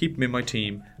happy to keep him in my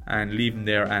team and leave him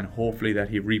there, and hopefully that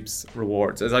he reaps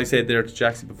rewards. As I said there to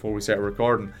Jackson before we started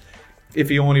recording, if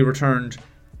he only returned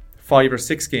 5 or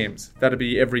 6 games, that'd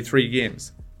be every 3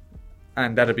 games,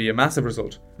 and that'd be a massive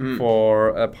result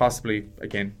for possibly,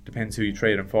 again, depends who you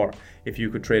trade him for. If you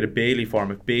could trade a Bailey for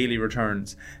him, if Bailey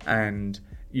returns and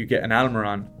you get an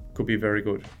Almiron, could be very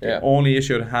good. Yeah. The only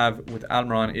issue to have with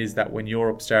Almiron is that when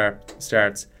Europe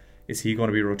starts, is he going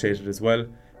to be rotated as well?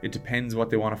 It depends what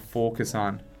they want to focus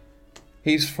on.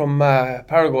 He's from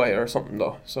Paraguay or something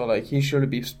though, so like he should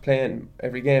be playing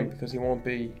every game because he won't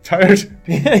be tired.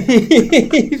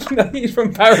 He's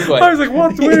from Paraguay. I was like,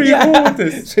 what? Where are you going with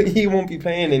this? So he won't be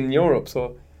playing in Europe.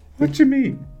 So what do you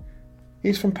mean?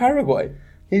 He's from Paraguay.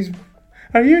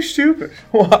 Are you stupid?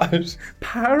 What?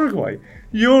 Paraguay,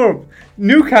 Europe,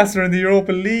 Newcastle in the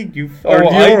Europa League.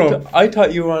 Europe. I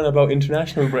thought you were on about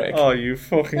international break. Oh, you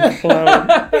fucking clown!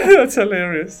 That's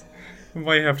hilarious. We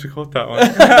might have to cut that one.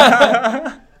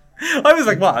 I was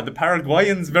like, what? Are the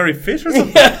Paraguayans very fit or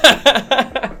something?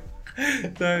 That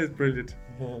is brilliant.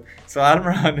 So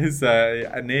Almiron is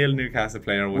a nailed Newcastle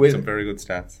player with some very good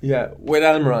stats. Yeah, with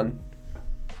Almiron,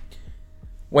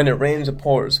 when it rains, it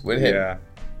pours with him. Yeah.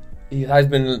 He has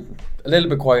been a little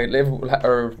bit quiet.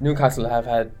 Newcastle have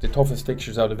had the toughest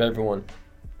fixtures out of everyone.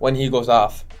 When he goes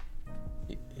off,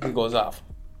 he goes off.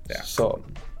 Yeah. So,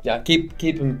 yeah, keep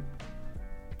him.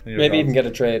 Maybe even get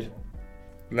a trade.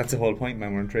 That's the whole point,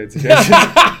 man. We're in trade suggestions.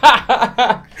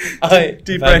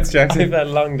 Deep breaths, Jackson. I've had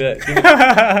a long day.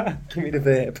 Give me the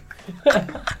vape.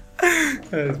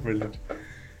 That is brilliant.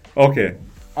 Okay,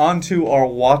 on to our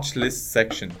watch list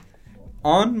section.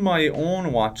 On my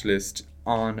own watch list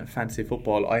on fantasy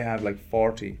football, I have like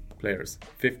 40 players,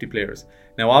 50 players.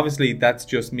 Now, obviously, that's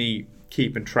just me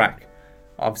keeping track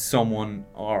of someone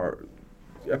or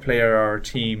a player or a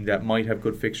team that might have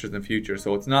good fixtures in the future.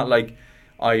 So it's not like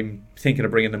I'm thinking of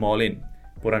bringing them all in.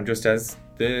 but I'm just, as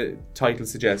the title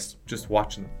suggests, just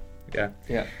watching them.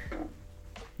 Yeah.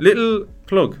 Little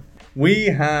plug. We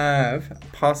have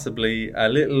possibly a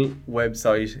little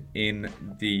website in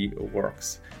the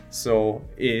works. So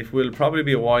it will probably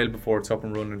be a while before it's up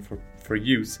and running for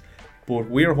use. But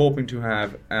we're hoping to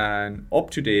have an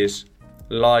up-to-date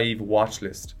live watch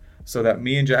list so that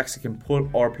me and Jackson can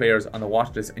put our players on the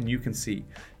watch list and you can see.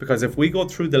 Because if we go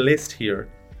through the list here,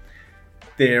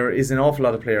 there is an awful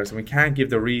lot of players and we can't give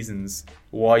the reasons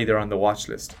why they're on the watch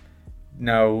list.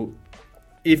 Now,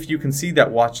 if you can see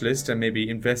that watch list and maybe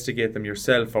investigate them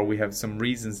yourself, or we have some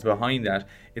reasons behind that,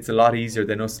 it's a lot easier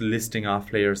than us listing off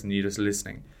players and you just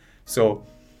listening. So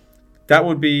that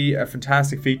would be a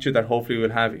fantastic feature that hopefully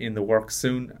we'll have in the works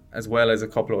soon, as well as a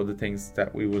couple of other things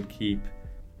that we will keep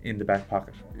in the back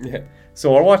pocket. Yeah.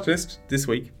 So our watch list this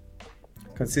week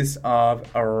consists of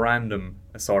a random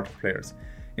assorted of players.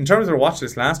 In terms of our watch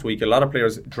list last week, a lot of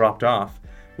players dropped off.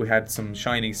 We had some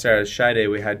shining stars. Shade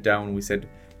we had down. We said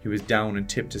he was down and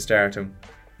tipped to start him.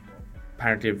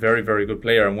 Apparently a very, very good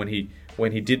player, and when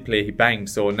he did play, he banged.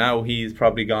 So now he's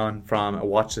probably gone from a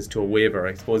watch list to a waiver.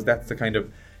 I suppose that's the kind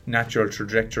of natural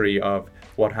trajectory of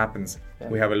what happens. Yeah.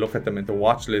 We have a look at them at the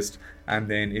watch list, and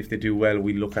then if they do well,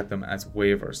 we look at them as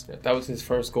waivers. Yeah, that was his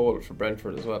first goal for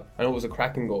Brentford as well. I know it was a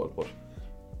cracking goal, but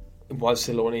it was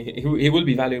still only... He will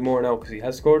be valued more now because he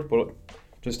has scored, but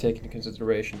just taking into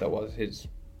consideration that was his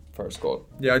first goal.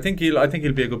 Yeah, I think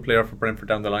he'll be a good player for Brentford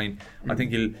down the line. I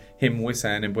think Wissa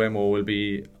and Mbeumo will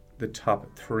be the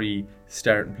top 3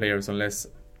 starting players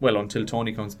until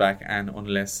Tony comes back and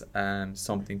unless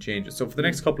something changes. So for the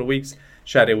next couple of weeks,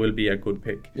 Shade will be a good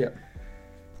pick. Yeah.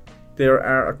 There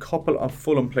are a couple of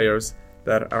Fulham players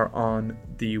that are on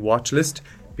the watch list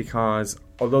because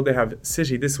although they have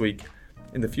City this week,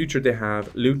 in the future they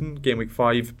have Luton, Game Week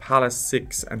 5, Palace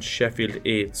 6 and Sheffield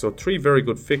 8. So 3 very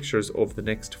good fixtures over the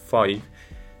next 5.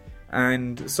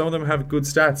 And some of them have good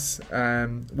stats.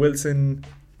 Wilson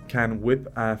can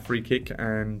whip a free kick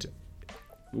and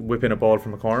whip in a ball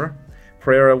from a corner.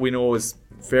 Pereira, we know, is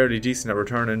fairly decent at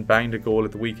returning, banged a goal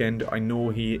at the weekend. I know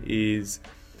he is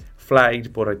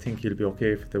flagged, but I think he'll be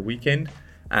okay for the weekend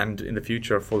and in the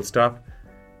future, full stop.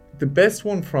 The best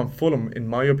one from Fulham, in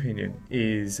my opinion,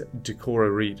 is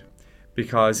Decorah Reid,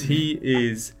 because he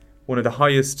is one of the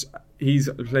highest. He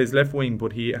plays left wing,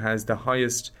 but he has the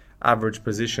highest average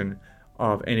position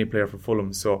of any player for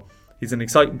Fulham. So he's an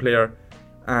exciting player,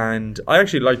 and I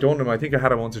actually liked owning him. I think I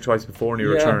had him once or twice before, and he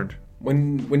returned.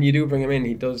 When you do bring him in,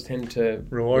 he does tend to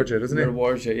reward you, doesn't he?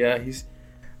 Reward you, yeah. He's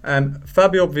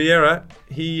Fabio Vieira.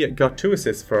 He got 2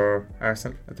 assists for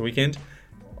Arsenal at the weekend.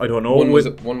 I don't know.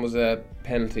 One was a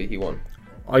penalty he won.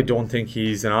 I don't think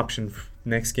he's an option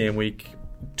next game week.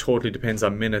 Totally depends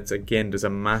on minutes. Again, there's a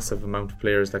massive amount of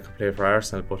players that could play for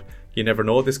Arsenal, but you never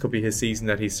know. This could be his season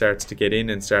that he starts to get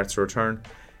in and starts to return.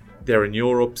 They're in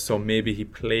Europe, so maybe he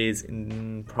plays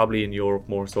probably in Europe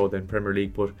more so than Premier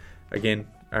League. But again,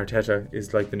 Arteta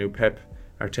is like the new Pep.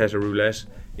 Arteta roulette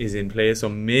is in play, so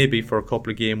maybe for a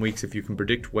couple of game weeks, if you can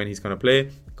predict when he's going to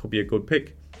play, could be a good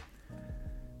pick.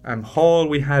 Hall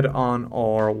we had on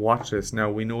our watch list.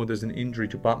 Now we know there's an injury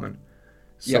to Botman,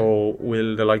 so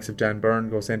will the likes of Dan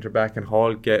Burn go centre back and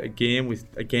Hall get a game?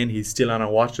 Again, he's still on our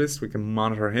watch list. We can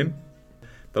monitor him.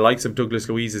 The likes of Douglas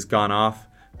Luiz has gone off.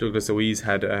 Douglas Luiz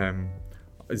had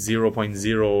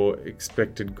 0.0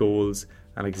 expected goals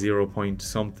and like 0 point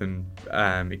something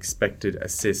expected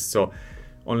assists. So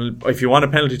if you want a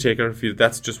penalty taker,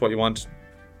 that's just what you want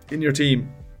in your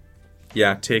team,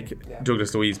 take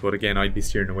Douglas Luiz, but again, I'd be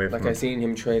steering away from him. I seen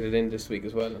him traded in this week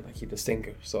as well, and he's a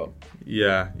stinker. So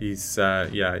he's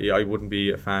I wouldn't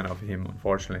be a fan of him,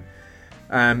 unfortunately.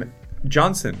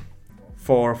 Johnson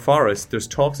for Forest. There's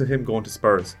talks of him going to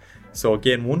Spurs. So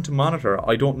again, one to monitor.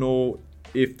 I don't know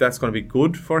if that's going to be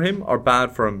good for him or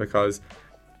bad for him because,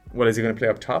 is he going to play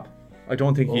up top? I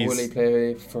don't think will he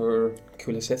play for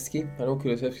Kulusevski? I know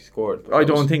Kulusevski scored. I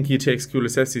don't think he takes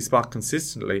Kulusevski's spot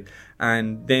consistently.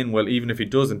 And then, even if he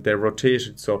doesn't, they're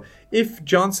rotated. So if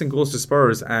Johnson goes to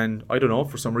Spurs and, I don't know,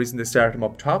 for some reason they start him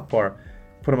up top or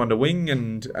put him on the wing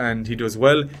and he does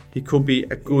well, he could be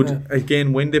a good...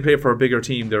 Again, when they play for a bigger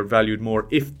team, they're valued more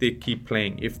if they keep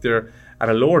playing. If they're at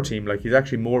a lower team, he's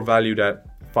actually more valued at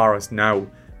Forest now,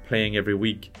 playing every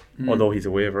week, although he's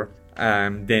a waiver,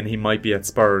 then he might be at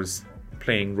Spurs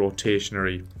playing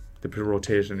rotating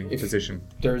position.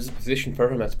 There's a position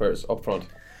for him at Spurs up front.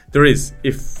 There is,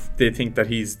 if they think that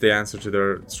he's the answer to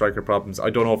their striker problems.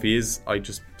 I don't know if he is. I'm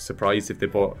just surprised if they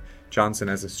bought Johnson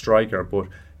as a striker, but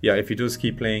if he does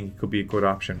keep playing, he could be a good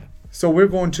option. So we're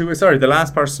going to the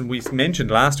last person we mentioned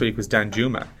last week was Dan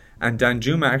Juma, And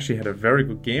Danjuma actually had a very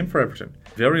good game for Everton.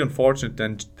 Very unfortunate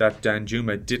that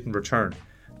Danjuma didn't return.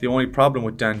 The only problem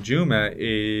with Danjuma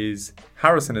is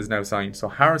Harrison is now signed. So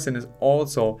Harrison is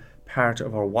also part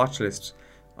of our watch list.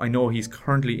 I know he's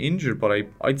currently injured, but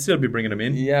I'd still be bringing him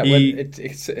in. Yeah,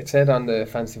 it said on the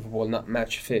Fantasy Football not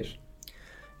match fit.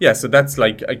 Yeah, so that's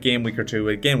like a game week or two.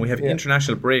 Again, we have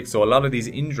international breaks, so a lot of these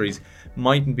injuries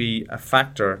mightn't be a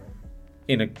factor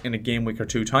in a game week or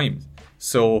two time.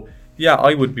 So yeah,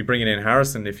 I would be bringing in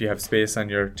Harrison if you have space on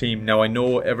your team. Now I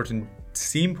know Everton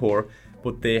seem poor,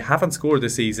 but they haven't scored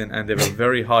this season and they have a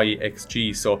very high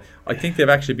XG. So I think they've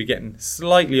actually been getting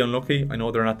slightly unlucky. I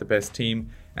know they're not the best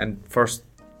team, and first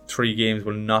 3 games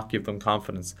will not give them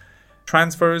confidence.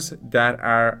 Transfers that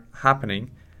are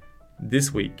happening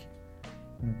this week.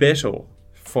 Beto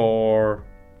for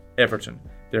Everton.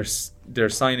 They're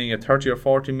signing a 30 or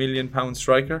 40 million pound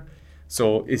striker.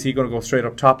 So is he going to go straight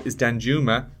up top? Is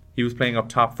Danjuma, he was playing up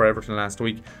top for Everton last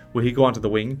week, will he go onto the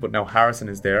wing? But now Harrison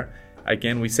is there.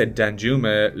 Again, we said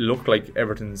Danjuma looked like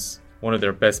Everton's one of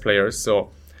their best players.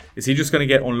 So is he just going to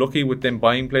get unlucky with them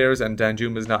buying players and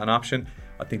Danjuma is not an option?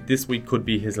 I think this week could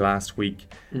be his last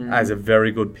week as a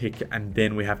very good pick, and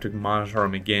then we have to monitor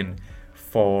him again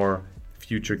for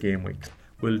future game weeks.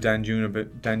 Will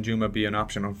Danjuma be an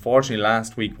option? Unfortunately,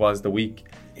 last week was the week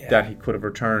that he could have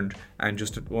returned, and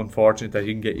just unfortunate that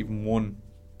he can get even 1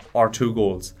 or 2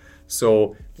 goals.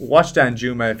 So watch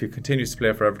Danjuma. If he continues to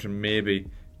play for Everton, maybe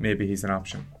he's an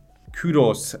option.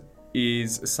 Kudos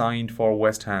is signed for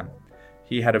West Ham.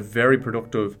 He had a very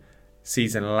productive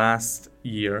season last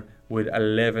year with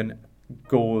 11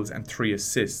 goals and 3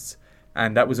 assists,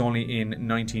 and that was only in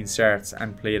 19 starts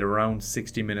and played around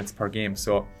 60 minutes per game.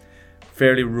 So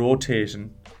fairly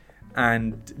rotating,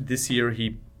 and this year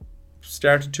he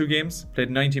started 2 games, played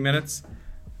 90 minutes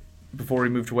before he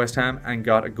moved to West Ham and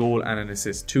got a goal and an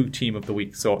assist, 2 team of the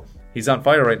week. So he's on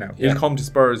fire right now. He'll come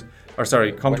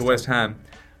to West Ham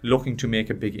looking to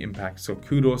make a big impact. So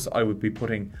kudos, I would be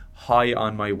putting high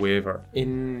on my waiver.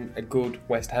 In a good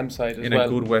West Ham side In a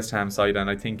good West Ham side, and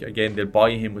I think again they'll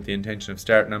buy him with the intention of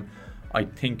starting him. I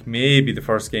think maybe the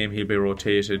first game he'll be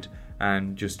rotated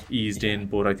and just eased in,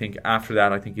 but I think after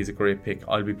that, I think he's a great pick.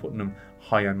 I'll be putting him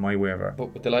high on my waiver.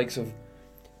 But with the likes of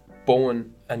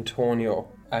Bowen, Antonio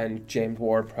and James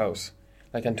Ward-Prowse,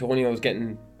 like Antonio's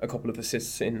getting a couple of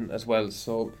assists in as well,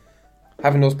 so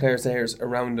having those players there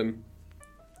around him,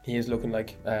 he is looking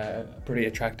like a pretty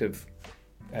attractive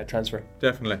transfer.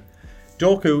 Definitely.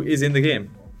 Doku is in the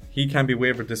game. He can be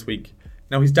waived this week.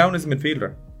 Now he's down as a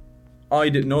midfielder. I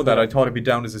didn't know that. I thought he'd be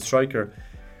down as a striker.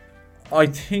 I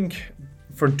think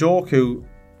for Doku,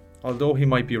 although he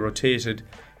might be rotated,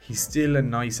 he's still a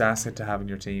nice asset to have in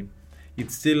your team.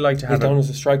 You'd still like to have him down as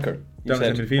a striker. Down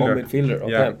as a midfielder. Oh, midfielder.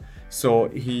 Okay. Yeah. So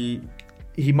he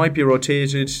might be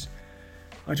rotated.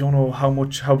 I don't know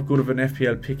how good of an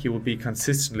FPL pick he would be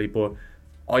consistently, but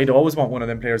I'd always want one of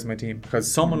them players in my team because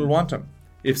someone will want him.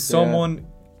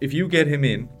 If you get him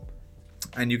in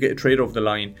and you get a trade over the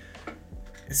line,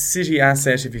 City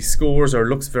asset, if he scores or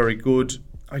looks very good,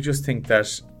 I just think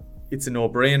that it's a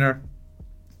no-brainer,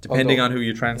 depending on who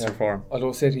you transfer for.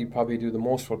 Although City probably do the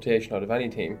most rotation out of any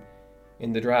team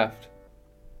in the draft,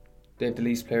 they have the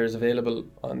least players available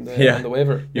on the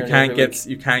waiver. You can't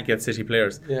get City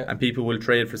players, and people will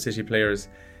trade for City players.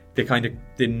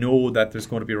 They know that there's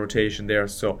going to be rotation there.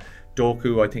 So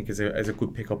Doku, I think, is a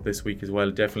good pickup this week as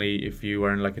well. Definitely, if you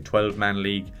are in like a 12-man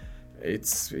league,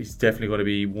 he's definitely going to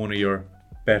be one of your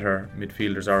better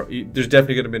midfielders, or there's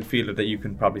definitely going to be a midfielder that you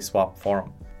can probably swap for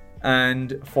him.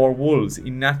 And for Wolves,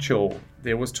 Iheanacho,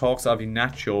 there was talks of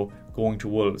Iheanacho going to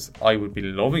Wolves. I would be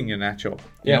loving Iheanacho.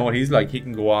 You know what he's like? He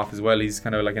can go off as well. He's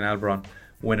kind of like an Alberon.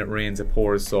 When it rains, it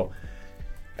pours. So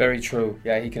very true.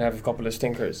 Yeah, he can have a couple of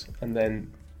stinkers and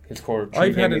then he'll score 3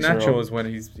 I've had Iheanachos when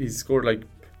he's scored like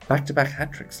back-to-back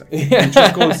hat-tricks. Like,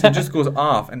 he just goes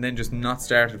off and then just not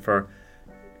started for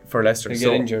Leicester.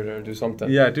 He'll get injured or do something.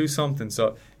 Yeah, do something.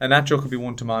 So Iheanacho could be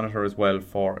one to monitor as well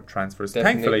for transfers.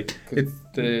 Definitely. Thankfully, it's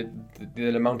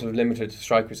the amount of limited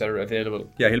strikers that are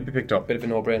available. Yeah, he'll be picked up. Bit of a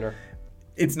no-brainer.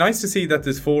 It's nice to see that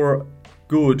there's 4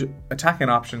 good attacking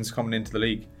options coming into the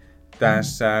league that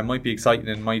might be exciting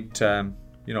and might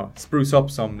spruce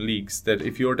up some leagues. That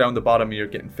if you're down the bottom and you're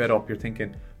getting fed up, you're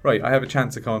thinking, right, I have a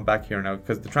chance of coming back here now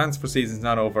because the transfer season's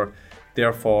not over.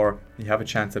 Therefore, you have a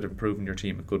chance at improving your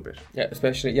team a good bit. Yeah,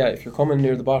 especially if you're coming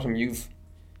near the bottom, you've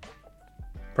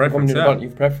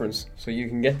preference, so you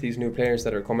can get these new players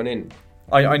that are coming in.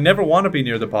 I never want to be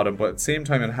near the bottom, but at the same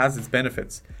time, it has its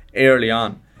benefits early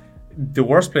on. The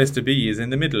worst place to be is in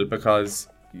the middle because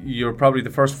you're probably the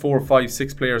first 4, 5,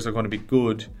 6 players are going to be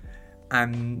good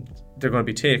and they're going to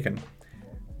be taken.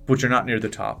 but you're not near the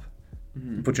top.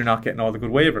 But you're not getting all the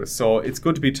good waivers. So it's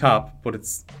good to be top, but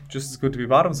it's just as good to be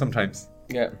bottom sometimes.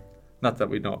 Yeah. Not that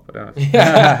we know, but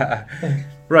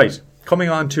right. Coming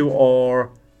on to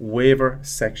our waiver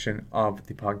section of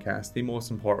the podcast, the most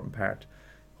important part.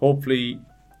 Hopefully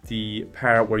the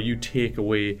part where you take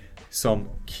away some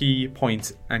key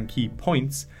points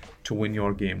to win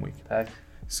your game week.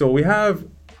 So we have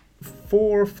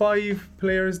 5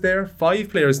 players there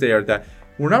that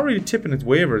we're not really tipping as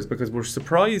waivers because we're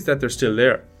surprised that they're still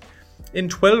there. In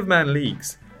 12-man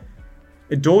leagues,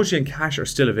 Edoji and Cash are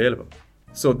still available.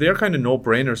 So they're kind of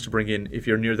no-brainers to bring in if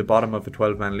you're near the bottom of a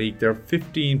 12-man league. They have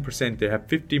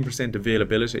 15%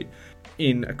 availability.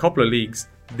 In a couple of leagues,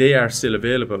 they are still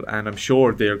available, and I'm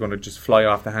sure they're going to just fly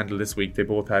off the handle this week. They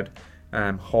both had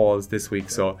hauls this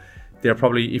week, so they're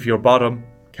probably, if you're bottom,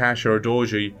 Cash or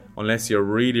Edoji, unless you're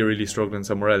really, really struggling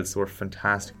somewhere else, were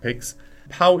fantastic picks.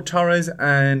 Pau Torres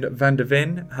and Van de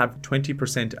Ven have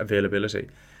 20% availability.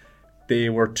 They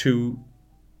were 2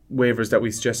 waivers that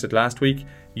we suggested last week.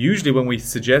 Usually when we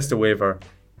suggest a waiver,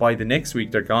 by the next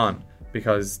week they're gone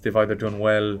because they've either done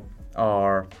well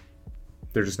or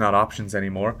they're just not options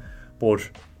anymore. But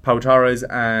Pau Torres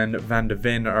and Van de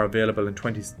Ven are available in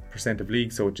 20% of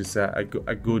leagues, so which is a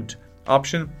good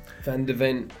option. Van de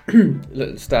Ven,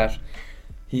 little stat,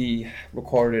 he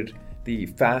recorded the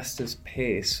fastest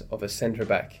pace of a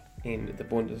centre-back in the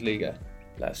Bundesliga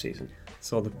last season.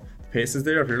 So the pace is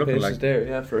there if you're looking pace like... Pace is there,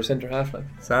 yeah, for a centre-half.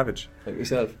 Savage. Like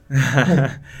myself.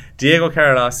 Diego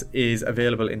Carlos is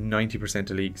available in 90%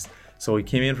 of leagues. So he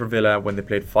came in for Villa when they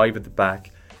played 5 at the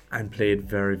back and played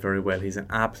very, very well. He's an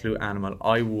absolute animal.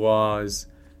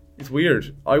 It's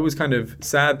weird. I was kind of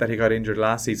sad that he got injured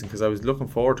last season because I was looking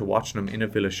forward to watching him in a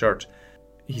Villa shirt.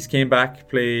 He's came back,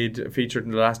 featured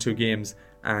in the last 2 games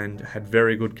and had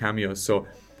very good cameos. So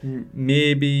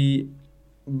maybe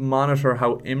monitor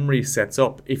how Emery sets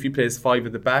up. If he plays 5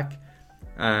 at the back,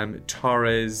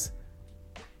 Torres,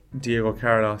 Diego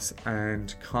Carlos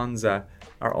and Konza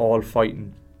are all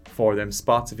fighting for them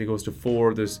spots. If he goes to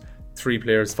 4, there's 3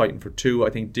 players fighting for 2.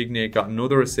 I think Digne got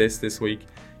another assist this week.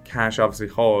 Cash obviously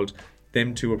hauled.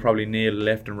 Them 2 will probably nail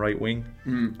left and right wing.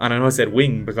 And I know I said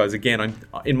wing because, again,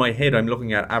 in my head I'm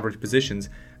looking at average positions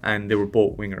and they were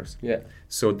both wingers. Yeah.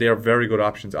 So they're very good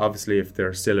options, obviously, if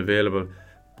they're still available.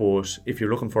 But if you're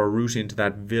looking for a route into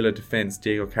that Villa defence,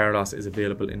 Diego Carlos is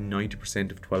available in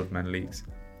 90% of 12-man leagues.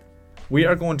 We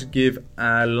are going to give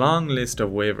a long list of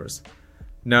waivers.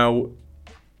 Now,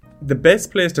 the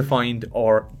best place to find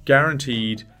our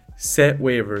guaranteed set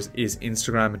waivers is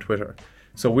Instagram and Twitter.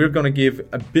 So we're going to give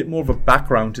a bit more of a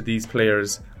background to these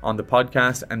players on the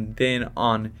podcast, and then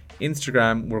on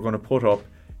Instagram we're going to put up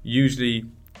usually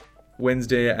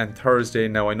Wednesday and Thursday.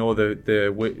 Now I know the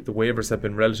waivers have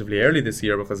been relatively early this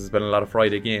year because there's been a lot of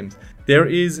Friday games. There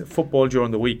is football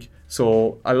during the week,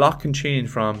 so a lot can change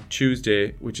from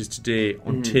Tuesday, which is today,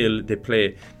 until they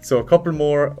play. So a couple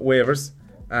more waivers.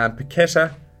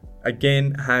 Paqueta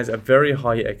again has a very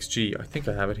high XG. I think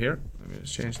I have it here. Let me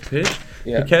just change the page.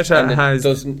 Yeah. Paqueta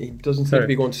he doesn't seem to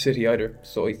be going to City either.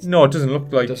 So no, it doesn't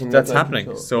look like that's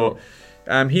happening. So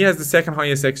he has the second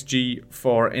highest XG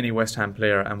for any West Ham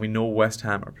player, and we know West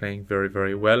Ham are playing very,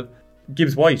 very well.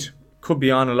 Gibbs White could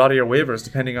be on a lot of your waivers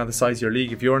depending on the size of your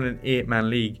league. If you're in an 8-man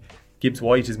league, Gibbs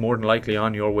White is more than likely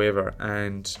on your waiver.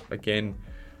 And again,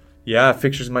 yeah,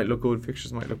 fixtures might look good,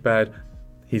 fixtures might look bad.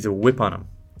 He's a whip on him.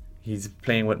 He's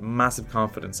playing with massive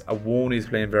confidence. Awoni is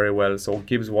playing very well, so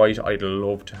Gibbs White I'd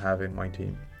love to have in my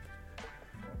team.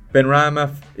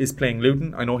 Benrahma is playing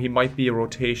Luton. I know he might be a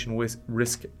rotation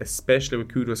risk, especially with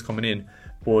Kudus coming in,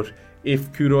 but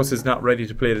if Kudus is not ready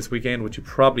to play this weekend, which he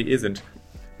probably isn't,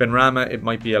 Benrahma, it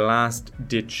might be a last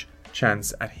ditch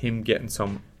chance at him getting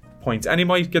some points, and he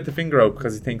might get the finger out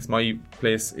because he thinks my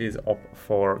place is up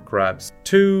for grabs.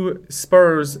 2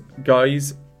 Spurs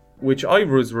guys, which I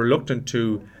was reluctant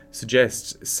to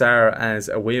suggest Sarr as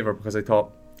a waiver because I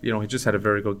thought, he just had a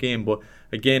very good game. But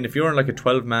again, if you're in like a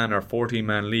 12-man or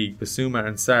 14-man league, Basuma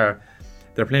and Sarr,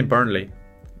 they're playing Burnley.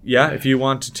 Yeah, if you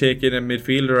want to take in a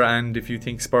midfielder and if you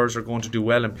think Spurs are going to do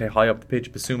well and play high up the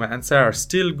pitch, Basuma and Sarr are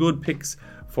still good picks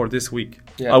for this week.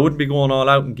 Yeah. I wouldn't be going all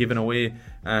out and giving away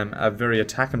a very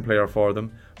attacking player for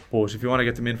them, but if you want to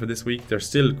get them in for this week, they're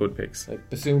still good picks. Like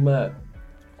Basuma,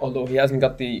 although he hasn't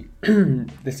got the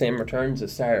the same returns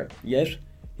as Sarr yet,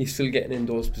 he's still getting in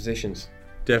those positions.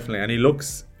 Definitely, and he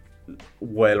looks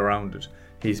well-rounded.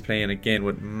 He's playing again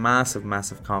with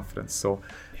massive confidence. So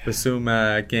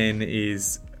Basuma again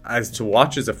is, as to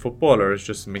watch as a footballer, is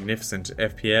just magnificent.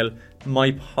 FPL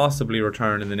might possibly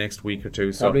return in the next week or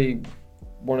two. So probably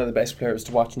one of the best players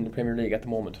to watch in the Premier League at the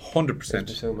moment.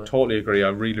 100%. Totally agree. I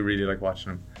really like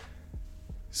watching him.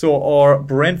 So our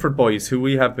Brentford boys, who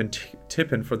we have been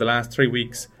tipping for the last 3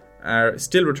 weeks, are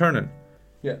still returning.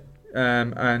 Yeah.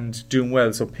 And doing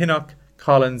well. So Pinnock,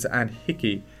 Collins and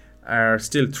Hickey are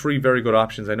still 3 very good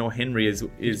options. I know Henry is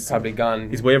probably gone.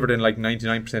 He's wavered in like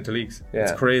 99% of leagues. Yeah.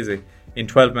 It's crazy. In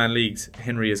 12-man leagues,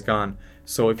 Henry is gone.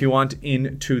 So if you want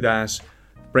into that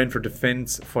Brentford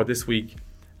defence for this week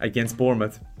against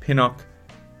Bournemouth, Pinnock,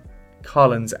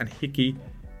 Collins and Hickey.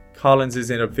 Collins is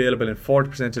available in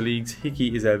 40% of leagues.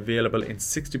 Hickey is available in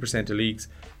 60% of leagues.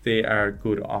 They are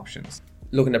good options.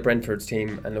 Looking at Brentford's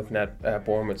team and looking at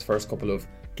Bournemouth's first couple of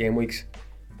game weeks,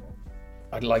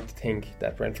 I'd like to think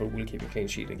that Brentford will keep a clean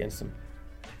sheet against them.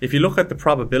 If you look at the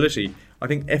probability, I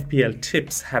think FPL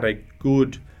Tips had a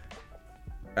good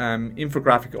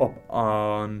infographic up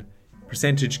on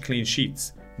percentage clean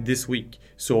sheets this week.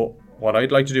 So what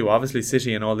I'd like to do, obviously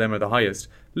City and all them are the highest.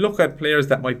 Look at players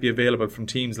that might be available from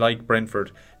teams like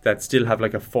Brentford that still have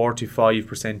like a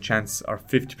 45% chance or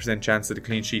 50% chance at a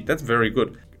clean sheet. That's very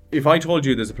good. If I told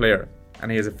you there's a player and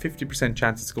he has a 50%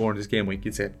 chance of scoring this game week,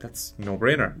 you'd say, that's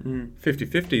no-brainer.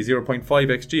 50-50, 0.5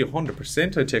 XG,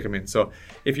 100% I'd take him in. So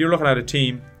if you're looking at a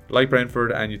team like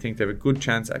Brentford and you think they have a good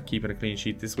chance at keeping a clean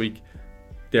sheet this week,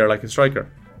 they're like a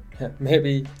striker.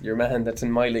 Maybe your man that's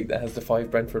in my league that has the 5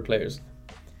 Brentford players,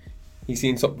 he's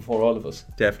seen something before all of us.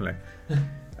 Definitely.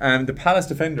 The Palace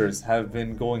defenders have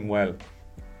been going well.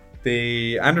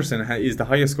 Anderson is the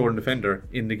highest scoring defender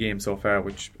in the game so far,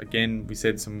 which again, we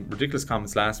said some ridiculous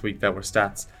comments last week that were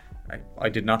stats. I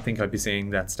did not think I'd be saying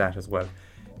that stat as well.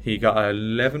 He got an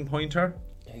 11-pointer.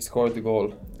 He scored the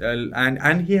goal.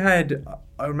 And he had,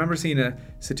 I remember seeing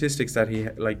statistics that he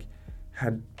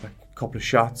had a couple of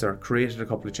shots or created a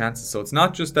couple of chances. So it's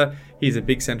not just that he's a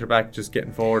big centre-back just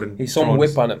getting forward. And he's some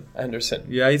whip on him, Anderson.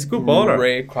 Yeah, he's a good baller.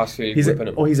 Great crossfield whip on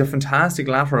him. He's a fantastic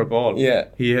lateral ball. Yeah.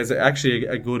 He has actually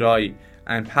a good eye.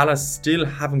 And Palace still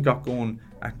haven't got going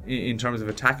in terms of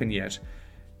attacking yet.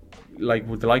 Like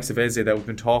with the likes of Eze that we've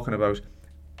been talking about,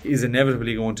 is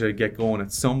inevitably going to get going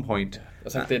at some point.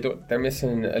 It's like they're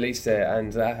missing Elise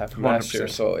and Zaha from last year.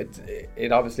 So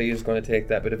it obviously is going to take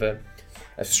that bit of a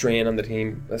strain on the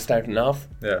team starting off.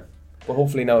 Yeah. But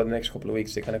hopefully now in the next couple of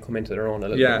weeks they kind of come into their own a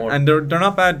little bit more. Yeah, and they're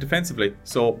not bad defensively.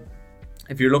 So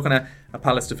if you're looking at a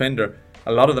Palace defender,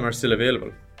 a lot of them are still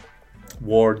available.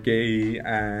 Ward, Gay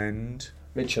and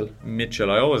Mitchell.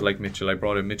 I always like Mitchell. I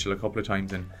brought in Mitchell a couple of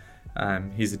times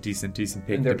and he's a decent pick.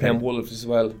 And they're playing Wolves as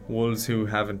well. Wolves, who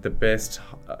haven't the best,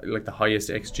 like the highest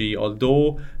XG,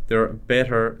 although they're a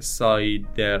better side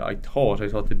than I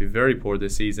thought they'd be very poor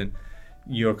this season.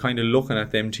 You're kind of looking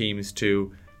at them teams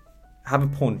to have a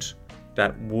punt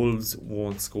that Wolves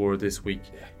won't score this week.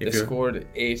 They scored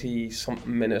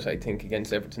 80-something minutes, I think,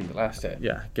 against Everton the last day.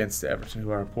 Yeah, against Everton,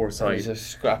 who are a poor side. It was a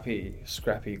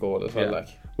scrappy goal as well. Yeah.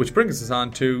 Which brings us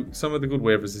on to some of the good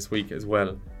waivers this week as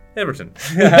well. Everton.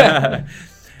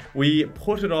 We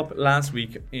put it up last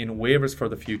week in waivers for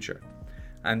the future.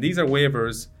 And these are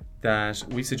waivers that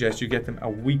we suggest you get them a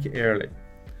week early.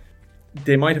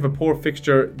 They might have a poor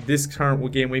fixture this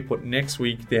current game week, but next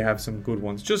week they have some good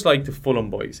ones, just like the Fulham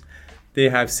boys. They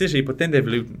have City, but then they have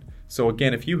Luton. So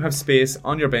again, if you have space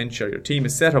on your bench or your team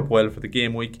is set up well for the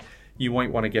game week, you might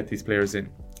want to get these players in.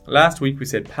 Last week we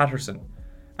said Patterson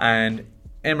and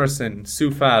Emerson,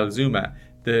 Soufal, Zuma,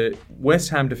 the West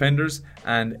Ham defenders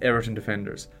and Everton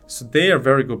defenders. So they are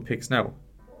very good picks now.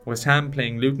 West Ham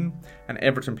playing Luton and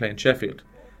Everton playing Sheffield.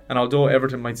 And although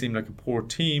Everton might seem like a poor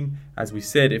team, as we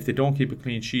said, if they don't keep a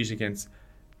clean sheet against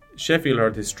Sheffield or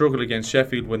they struggle against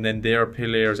Sheffield, when then their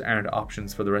players aren't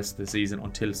options for the rest of the season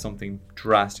until something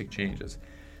drastic changes.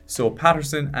 So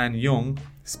Patterson and Young,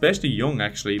 especially Young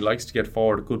actually, likes to get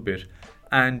forward a good bit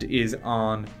and is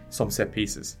on some set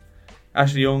pieces.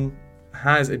 Ashley Young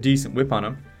has a decent whip on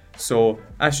him, so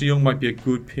Ashley Young might be a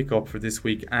good pickup for this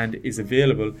week and is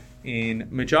available in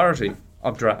majority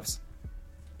of drafts.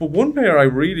 But one player I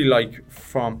really like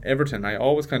from Everton, I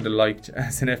always kind of liked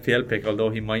as an FPL pick,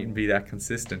 although he mightn't be that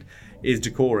consistent, is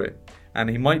Decore. And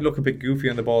he might look a bit goofy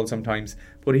on the ball sometimes,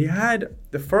 but he had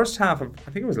the first half of,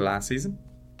 I think it was last season,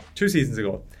 2 seasons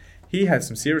ago, he had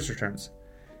some serious returns.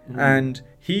 And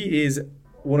he is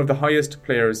one of the highest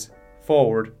players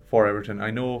forward for Everton.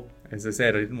 I know, as I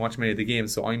said, I didn't watch many of the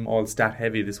games, so I'm all stat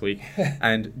heavy this week.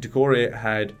 And Decore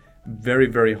had very,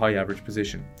 very high average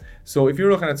position. So if you're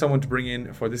looking at someone to bring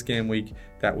in for this game week,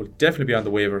 that will definitely be on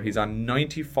the waiver. He's on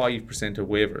 95% of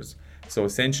waivers. So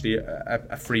essentially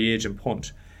a free agent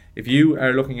punt. If you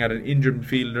are looking at an injured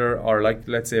midfielder, or like,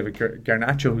 let's say, a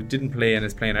Garnacho who didn't play and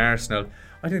is playing Arsenal,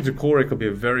 I think Decore could be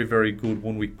a very, very good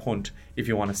 1 week punt if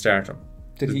you want to start him.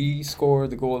 Did he score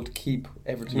the goal to keep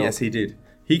Everton up? Yes, he did.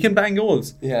 He can bang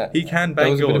goals. Yeah. He can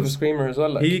bang goals. That was a bit of a screamer as well.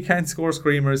 Like. He can score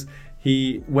screamers.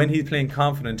 When he's playing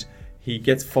confident, he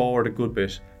gets forward a good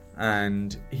bit.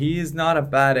 And he is not a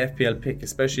bad FPL pick,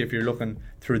 especially if you're looking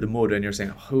through the mud and you're saying,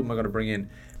 who am I going to bring in?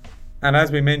 And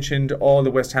as we mentioned, all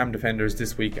the West Ham defenders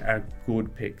this week are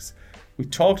good picks. We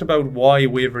talked about why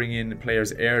wavering in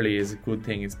players early is a good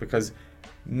thing. It's because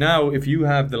now if you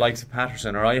have the likes of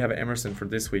Patterson or I have Emerson for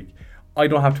this week, I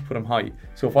don't have to put him high.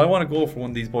 So if I want to go for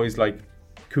one of these boys like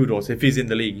Kudos, if he's in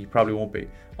the league, he probably won't be,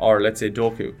 or let's say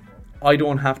Doku, I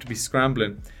don't have to be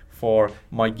scrambling for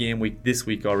my game week this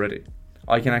week already.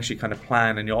 I can actually kind of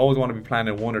plan, and you always want to be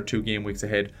planning 1 or 2 game weeks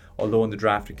ahead, although in the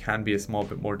draft it can be a small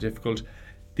bit more difficult.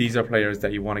 These are players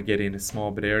that you want to get in a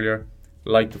small bit earlier,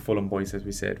 like the Fulham boys, as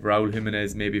we said. Raul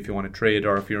Jimenez, maybe if you want to trade,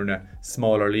 or if you're in a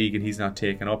smaller league and he's not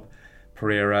taken up,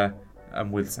 Pereira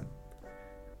and Wilson.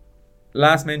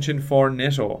 Last mention for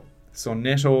Neto. So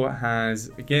Neto has,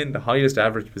 again, the highest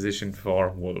average position for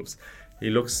Wolves. He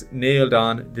looks nailed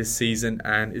on this season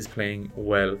and is playing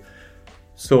well.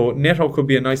 So Neto could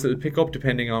be a nice little pickup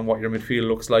depending on what your midfield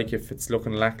looks like. If it's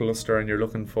looking lackluster and you're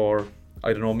looking for,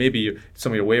 I don't know, maybe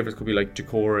some of your waivers could be like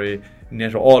Decore,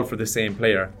 Neto, all for the same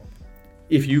player.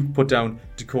 If you put down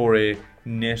Decore,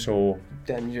 Neto,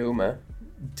 Danjuma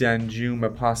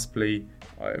possibly,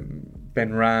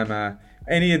 Benrahma,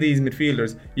 any of these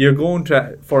midfielders, you're going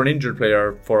to, for an injured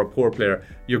player, for a poor player,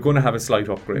 you're going to have a slight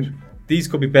upgrade. These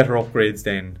could be better upgrades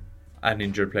than an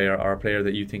injured player or a player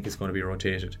that you think is going to be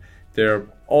rotated. They're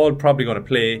all probably going to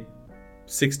play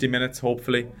 60 minutes,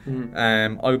 hopefully. I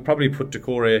would probably put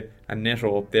Decore and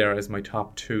Neto up there as my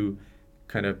top 2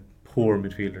 kind of poor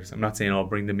midfielders. I'm not saying I'll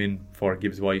bring them in for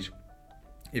Gibbs White.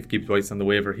 If Gibbs White's on the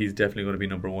waiver, he's definitely going to be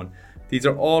number 1. These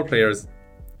are all players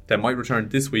that might return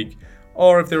this week,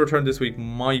 or if they return this week,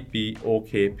 might be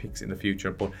okay picks in the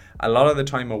future. But a lot of the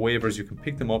time on waivers, you can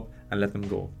pick them up and let them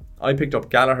go. I picked up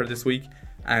Gallagher this week,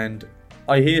 and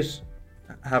I hate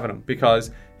having him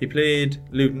because he played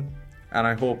Luton and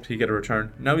I hoped he'd get a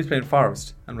return. Now he's playing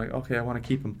Forest. I'm like, okay, I want to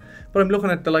keep him. But I'm looking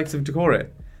at the likes of Decore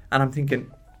and I'm thinking,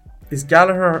 is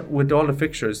Gallagher, with all the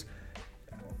fixtures,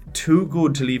 too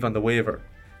good to leave on the waiver?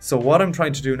 So what I'm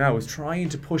trying to do now is trying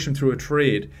to push him through a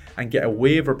trade and get a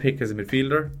waiver pick as a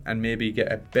midfielder and maybe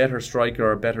get a better striker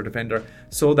or a better defender,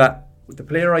 so that the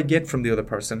player I get from the other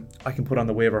person, I can put on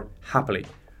the waiver happily,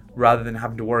 rather than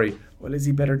having to worry, well, is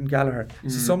he better than Gallagher? So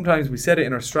sometimes, we said it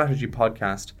in our strategy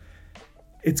podcast,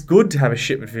 it's good to have a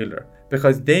shit midfielder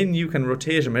because then you can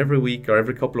rotate him every week or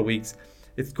every couple of weeks.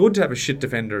 It's good to have a shit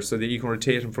defender so that you can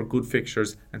rotate him for good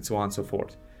fixtures and so on and so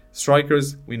forth.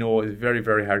 Strikers, we know, is very,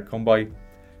 very hard to come by.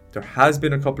 There has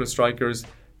been a couple of strikers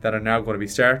that are now going to be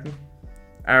starting.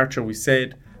 Archer, we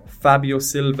said. Fabio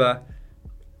Silva,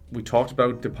 we talked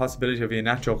about the possibility of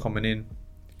Iheanacho coming in.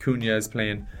 Cunha is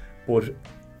playing, but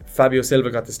Fabio Silva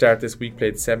got the start this week,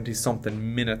 played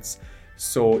 70-something minutes.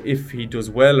 So if he does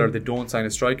well or they don't sign a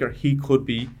striker, he could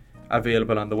be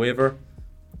available on the waiver.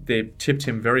 They tipped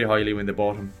him very highly when they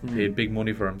bought him, paid big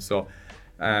money for him. So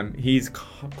he's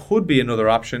could be another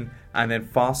option. And then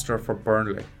Foster for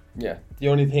Burnley. Yeah, the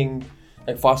only thing,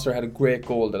 like Foster had a great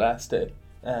goal the last day,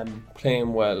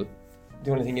 playing well.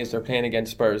 The only thing is they're playing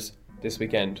against Spurs this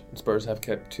weekend. Spurs have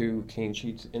kept 2 clean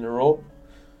sheets in a row.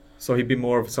 So he'd be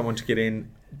more of someone to get in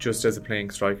just as a playing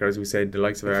striker, as we said, the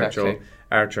likes of exactly.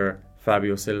 Archer,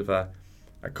 Fabio Silva,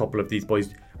 a couple of these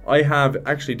boys. I have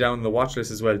actually down the watch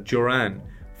list as well, Duran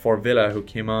for Villa, who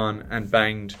came on and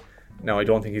banged. Now, I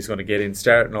don't think he's going to get in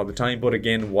starting all the time, but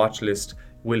again, watch list.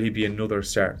 Will he be another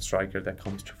start striker that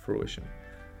comes to fruition?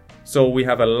 So we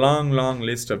have a long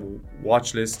list of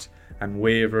watch list and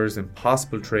waivers and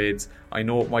possible trades. I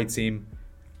know it might seem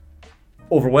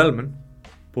overwhelming,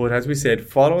 but as we said,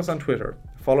 follow us on Twitter,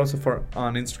 follow us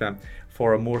on Instagram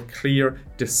for a more clear,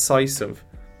 decisive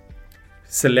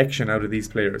selection out of these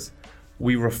players.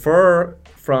 We refer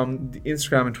from the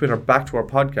Instagram and Twitter back to our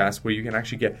podcast where you can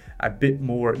actually get a bit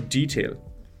more detail.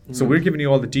 So we're giving you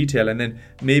all the detail, and then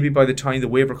maybe by the time the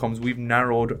waiver comes, we've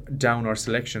narrowed down our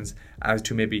selections as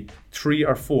to maybe 3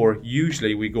 or 4.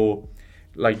 Usually we go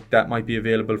like that might be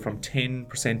available from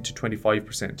 10% to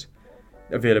 25%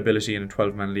 availability in a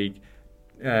 12-man league,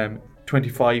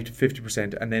 25 to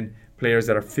 50%, and then players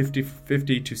that are 50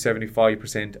 to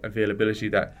 75% availability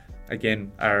that,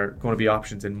 again, are going to be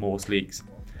options in most leagues.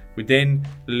 We then,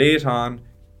 late on,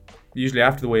 usually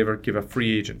after the waiver, give a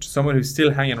free agent, someone who's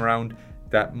still hanging around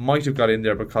that might have got in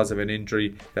there because of an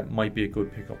injury that might be a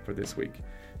good pickup for this week.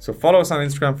 So follow us on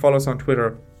Instagram, follow us on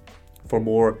Twitter for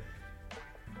more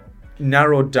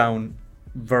narrowed down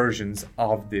versions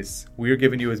of this. We're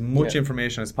giving you as much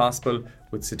information as possible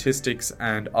with statistics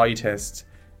and eye tests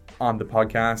on the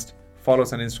podcast. follow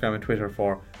us on Instagram and Twitter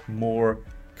for more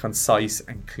concise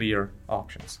and clear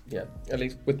options. Yeah, at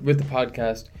least with the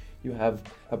podcast, you have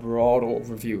a broad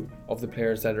overview of the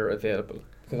players that are available.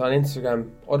 Because on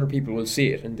Instagram, other people will see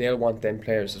it and they'll want them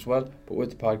players as well. But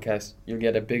with the podcast, you'll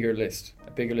get a bigger list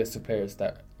of players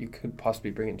that you could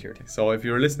possibly bring into your team. So if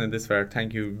you're listening this far,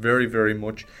 thank you very, very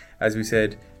much. As we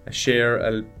said, a share,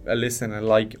 a listen, a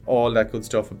like, all that good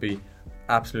stuff would be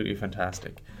absolutely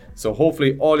fantastic. So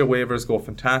hopefully all your waivers go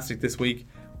fantastic this week.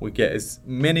 We get as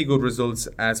many good results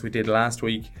as we did last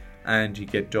week, and you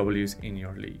get W's in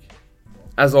your league.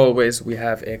 As always, we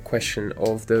have a question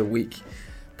of the week.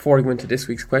 Before we go into this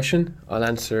week's question, I'll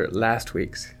answer last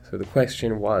week's. So the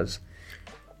question was,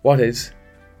 what is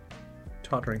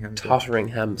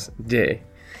Totteringham's Day?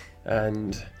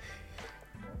 And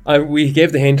we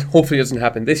gave the hint, hopefully it doesn't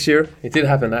happen this year. It did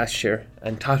happen last year.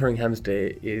 And Totteringham's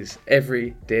Day is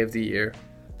every day of the year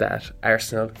that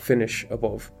Arsenal finish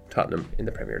above Tottenham in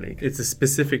the Premier League. It's a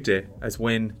specific day, as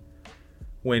when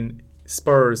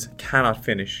Spurs cannot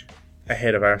finish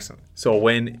ahead of Arsenal. So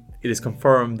when it is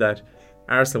confirmed that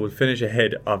Arsenal will finish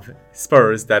ahead of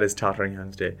Spurs, that is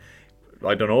Totteringham's Day.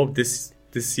 I don't know, this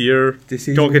year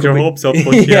don't get your hopes up,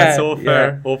 but so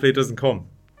far, hopefully it doesn't come.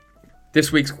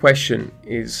 This week's question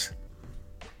is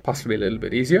possibly a little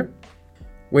bit easier.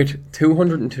 With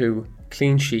 202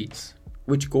 clean sheets,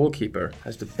 which goalkeeper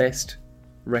has the best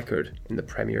record in the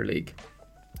Premier League?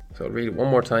 So I'll read it one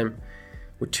more time.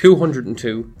 With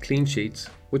 202 clean sheets,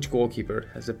 which goalkeeper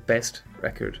has the best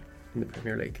record in the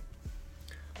Premier League?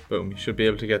 Boom, you should be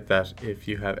able to get that if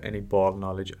you have any ball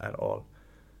knowledge at all.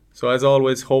 So as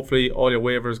always, hopefully all your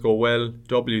waivers go well,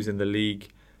 W's in the league,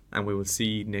 and we will see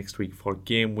you next week for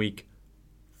Game Week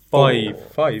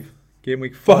 5. Game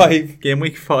Week 5. Game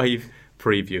Week 5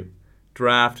 preview.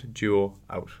 Draft duo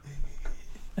out.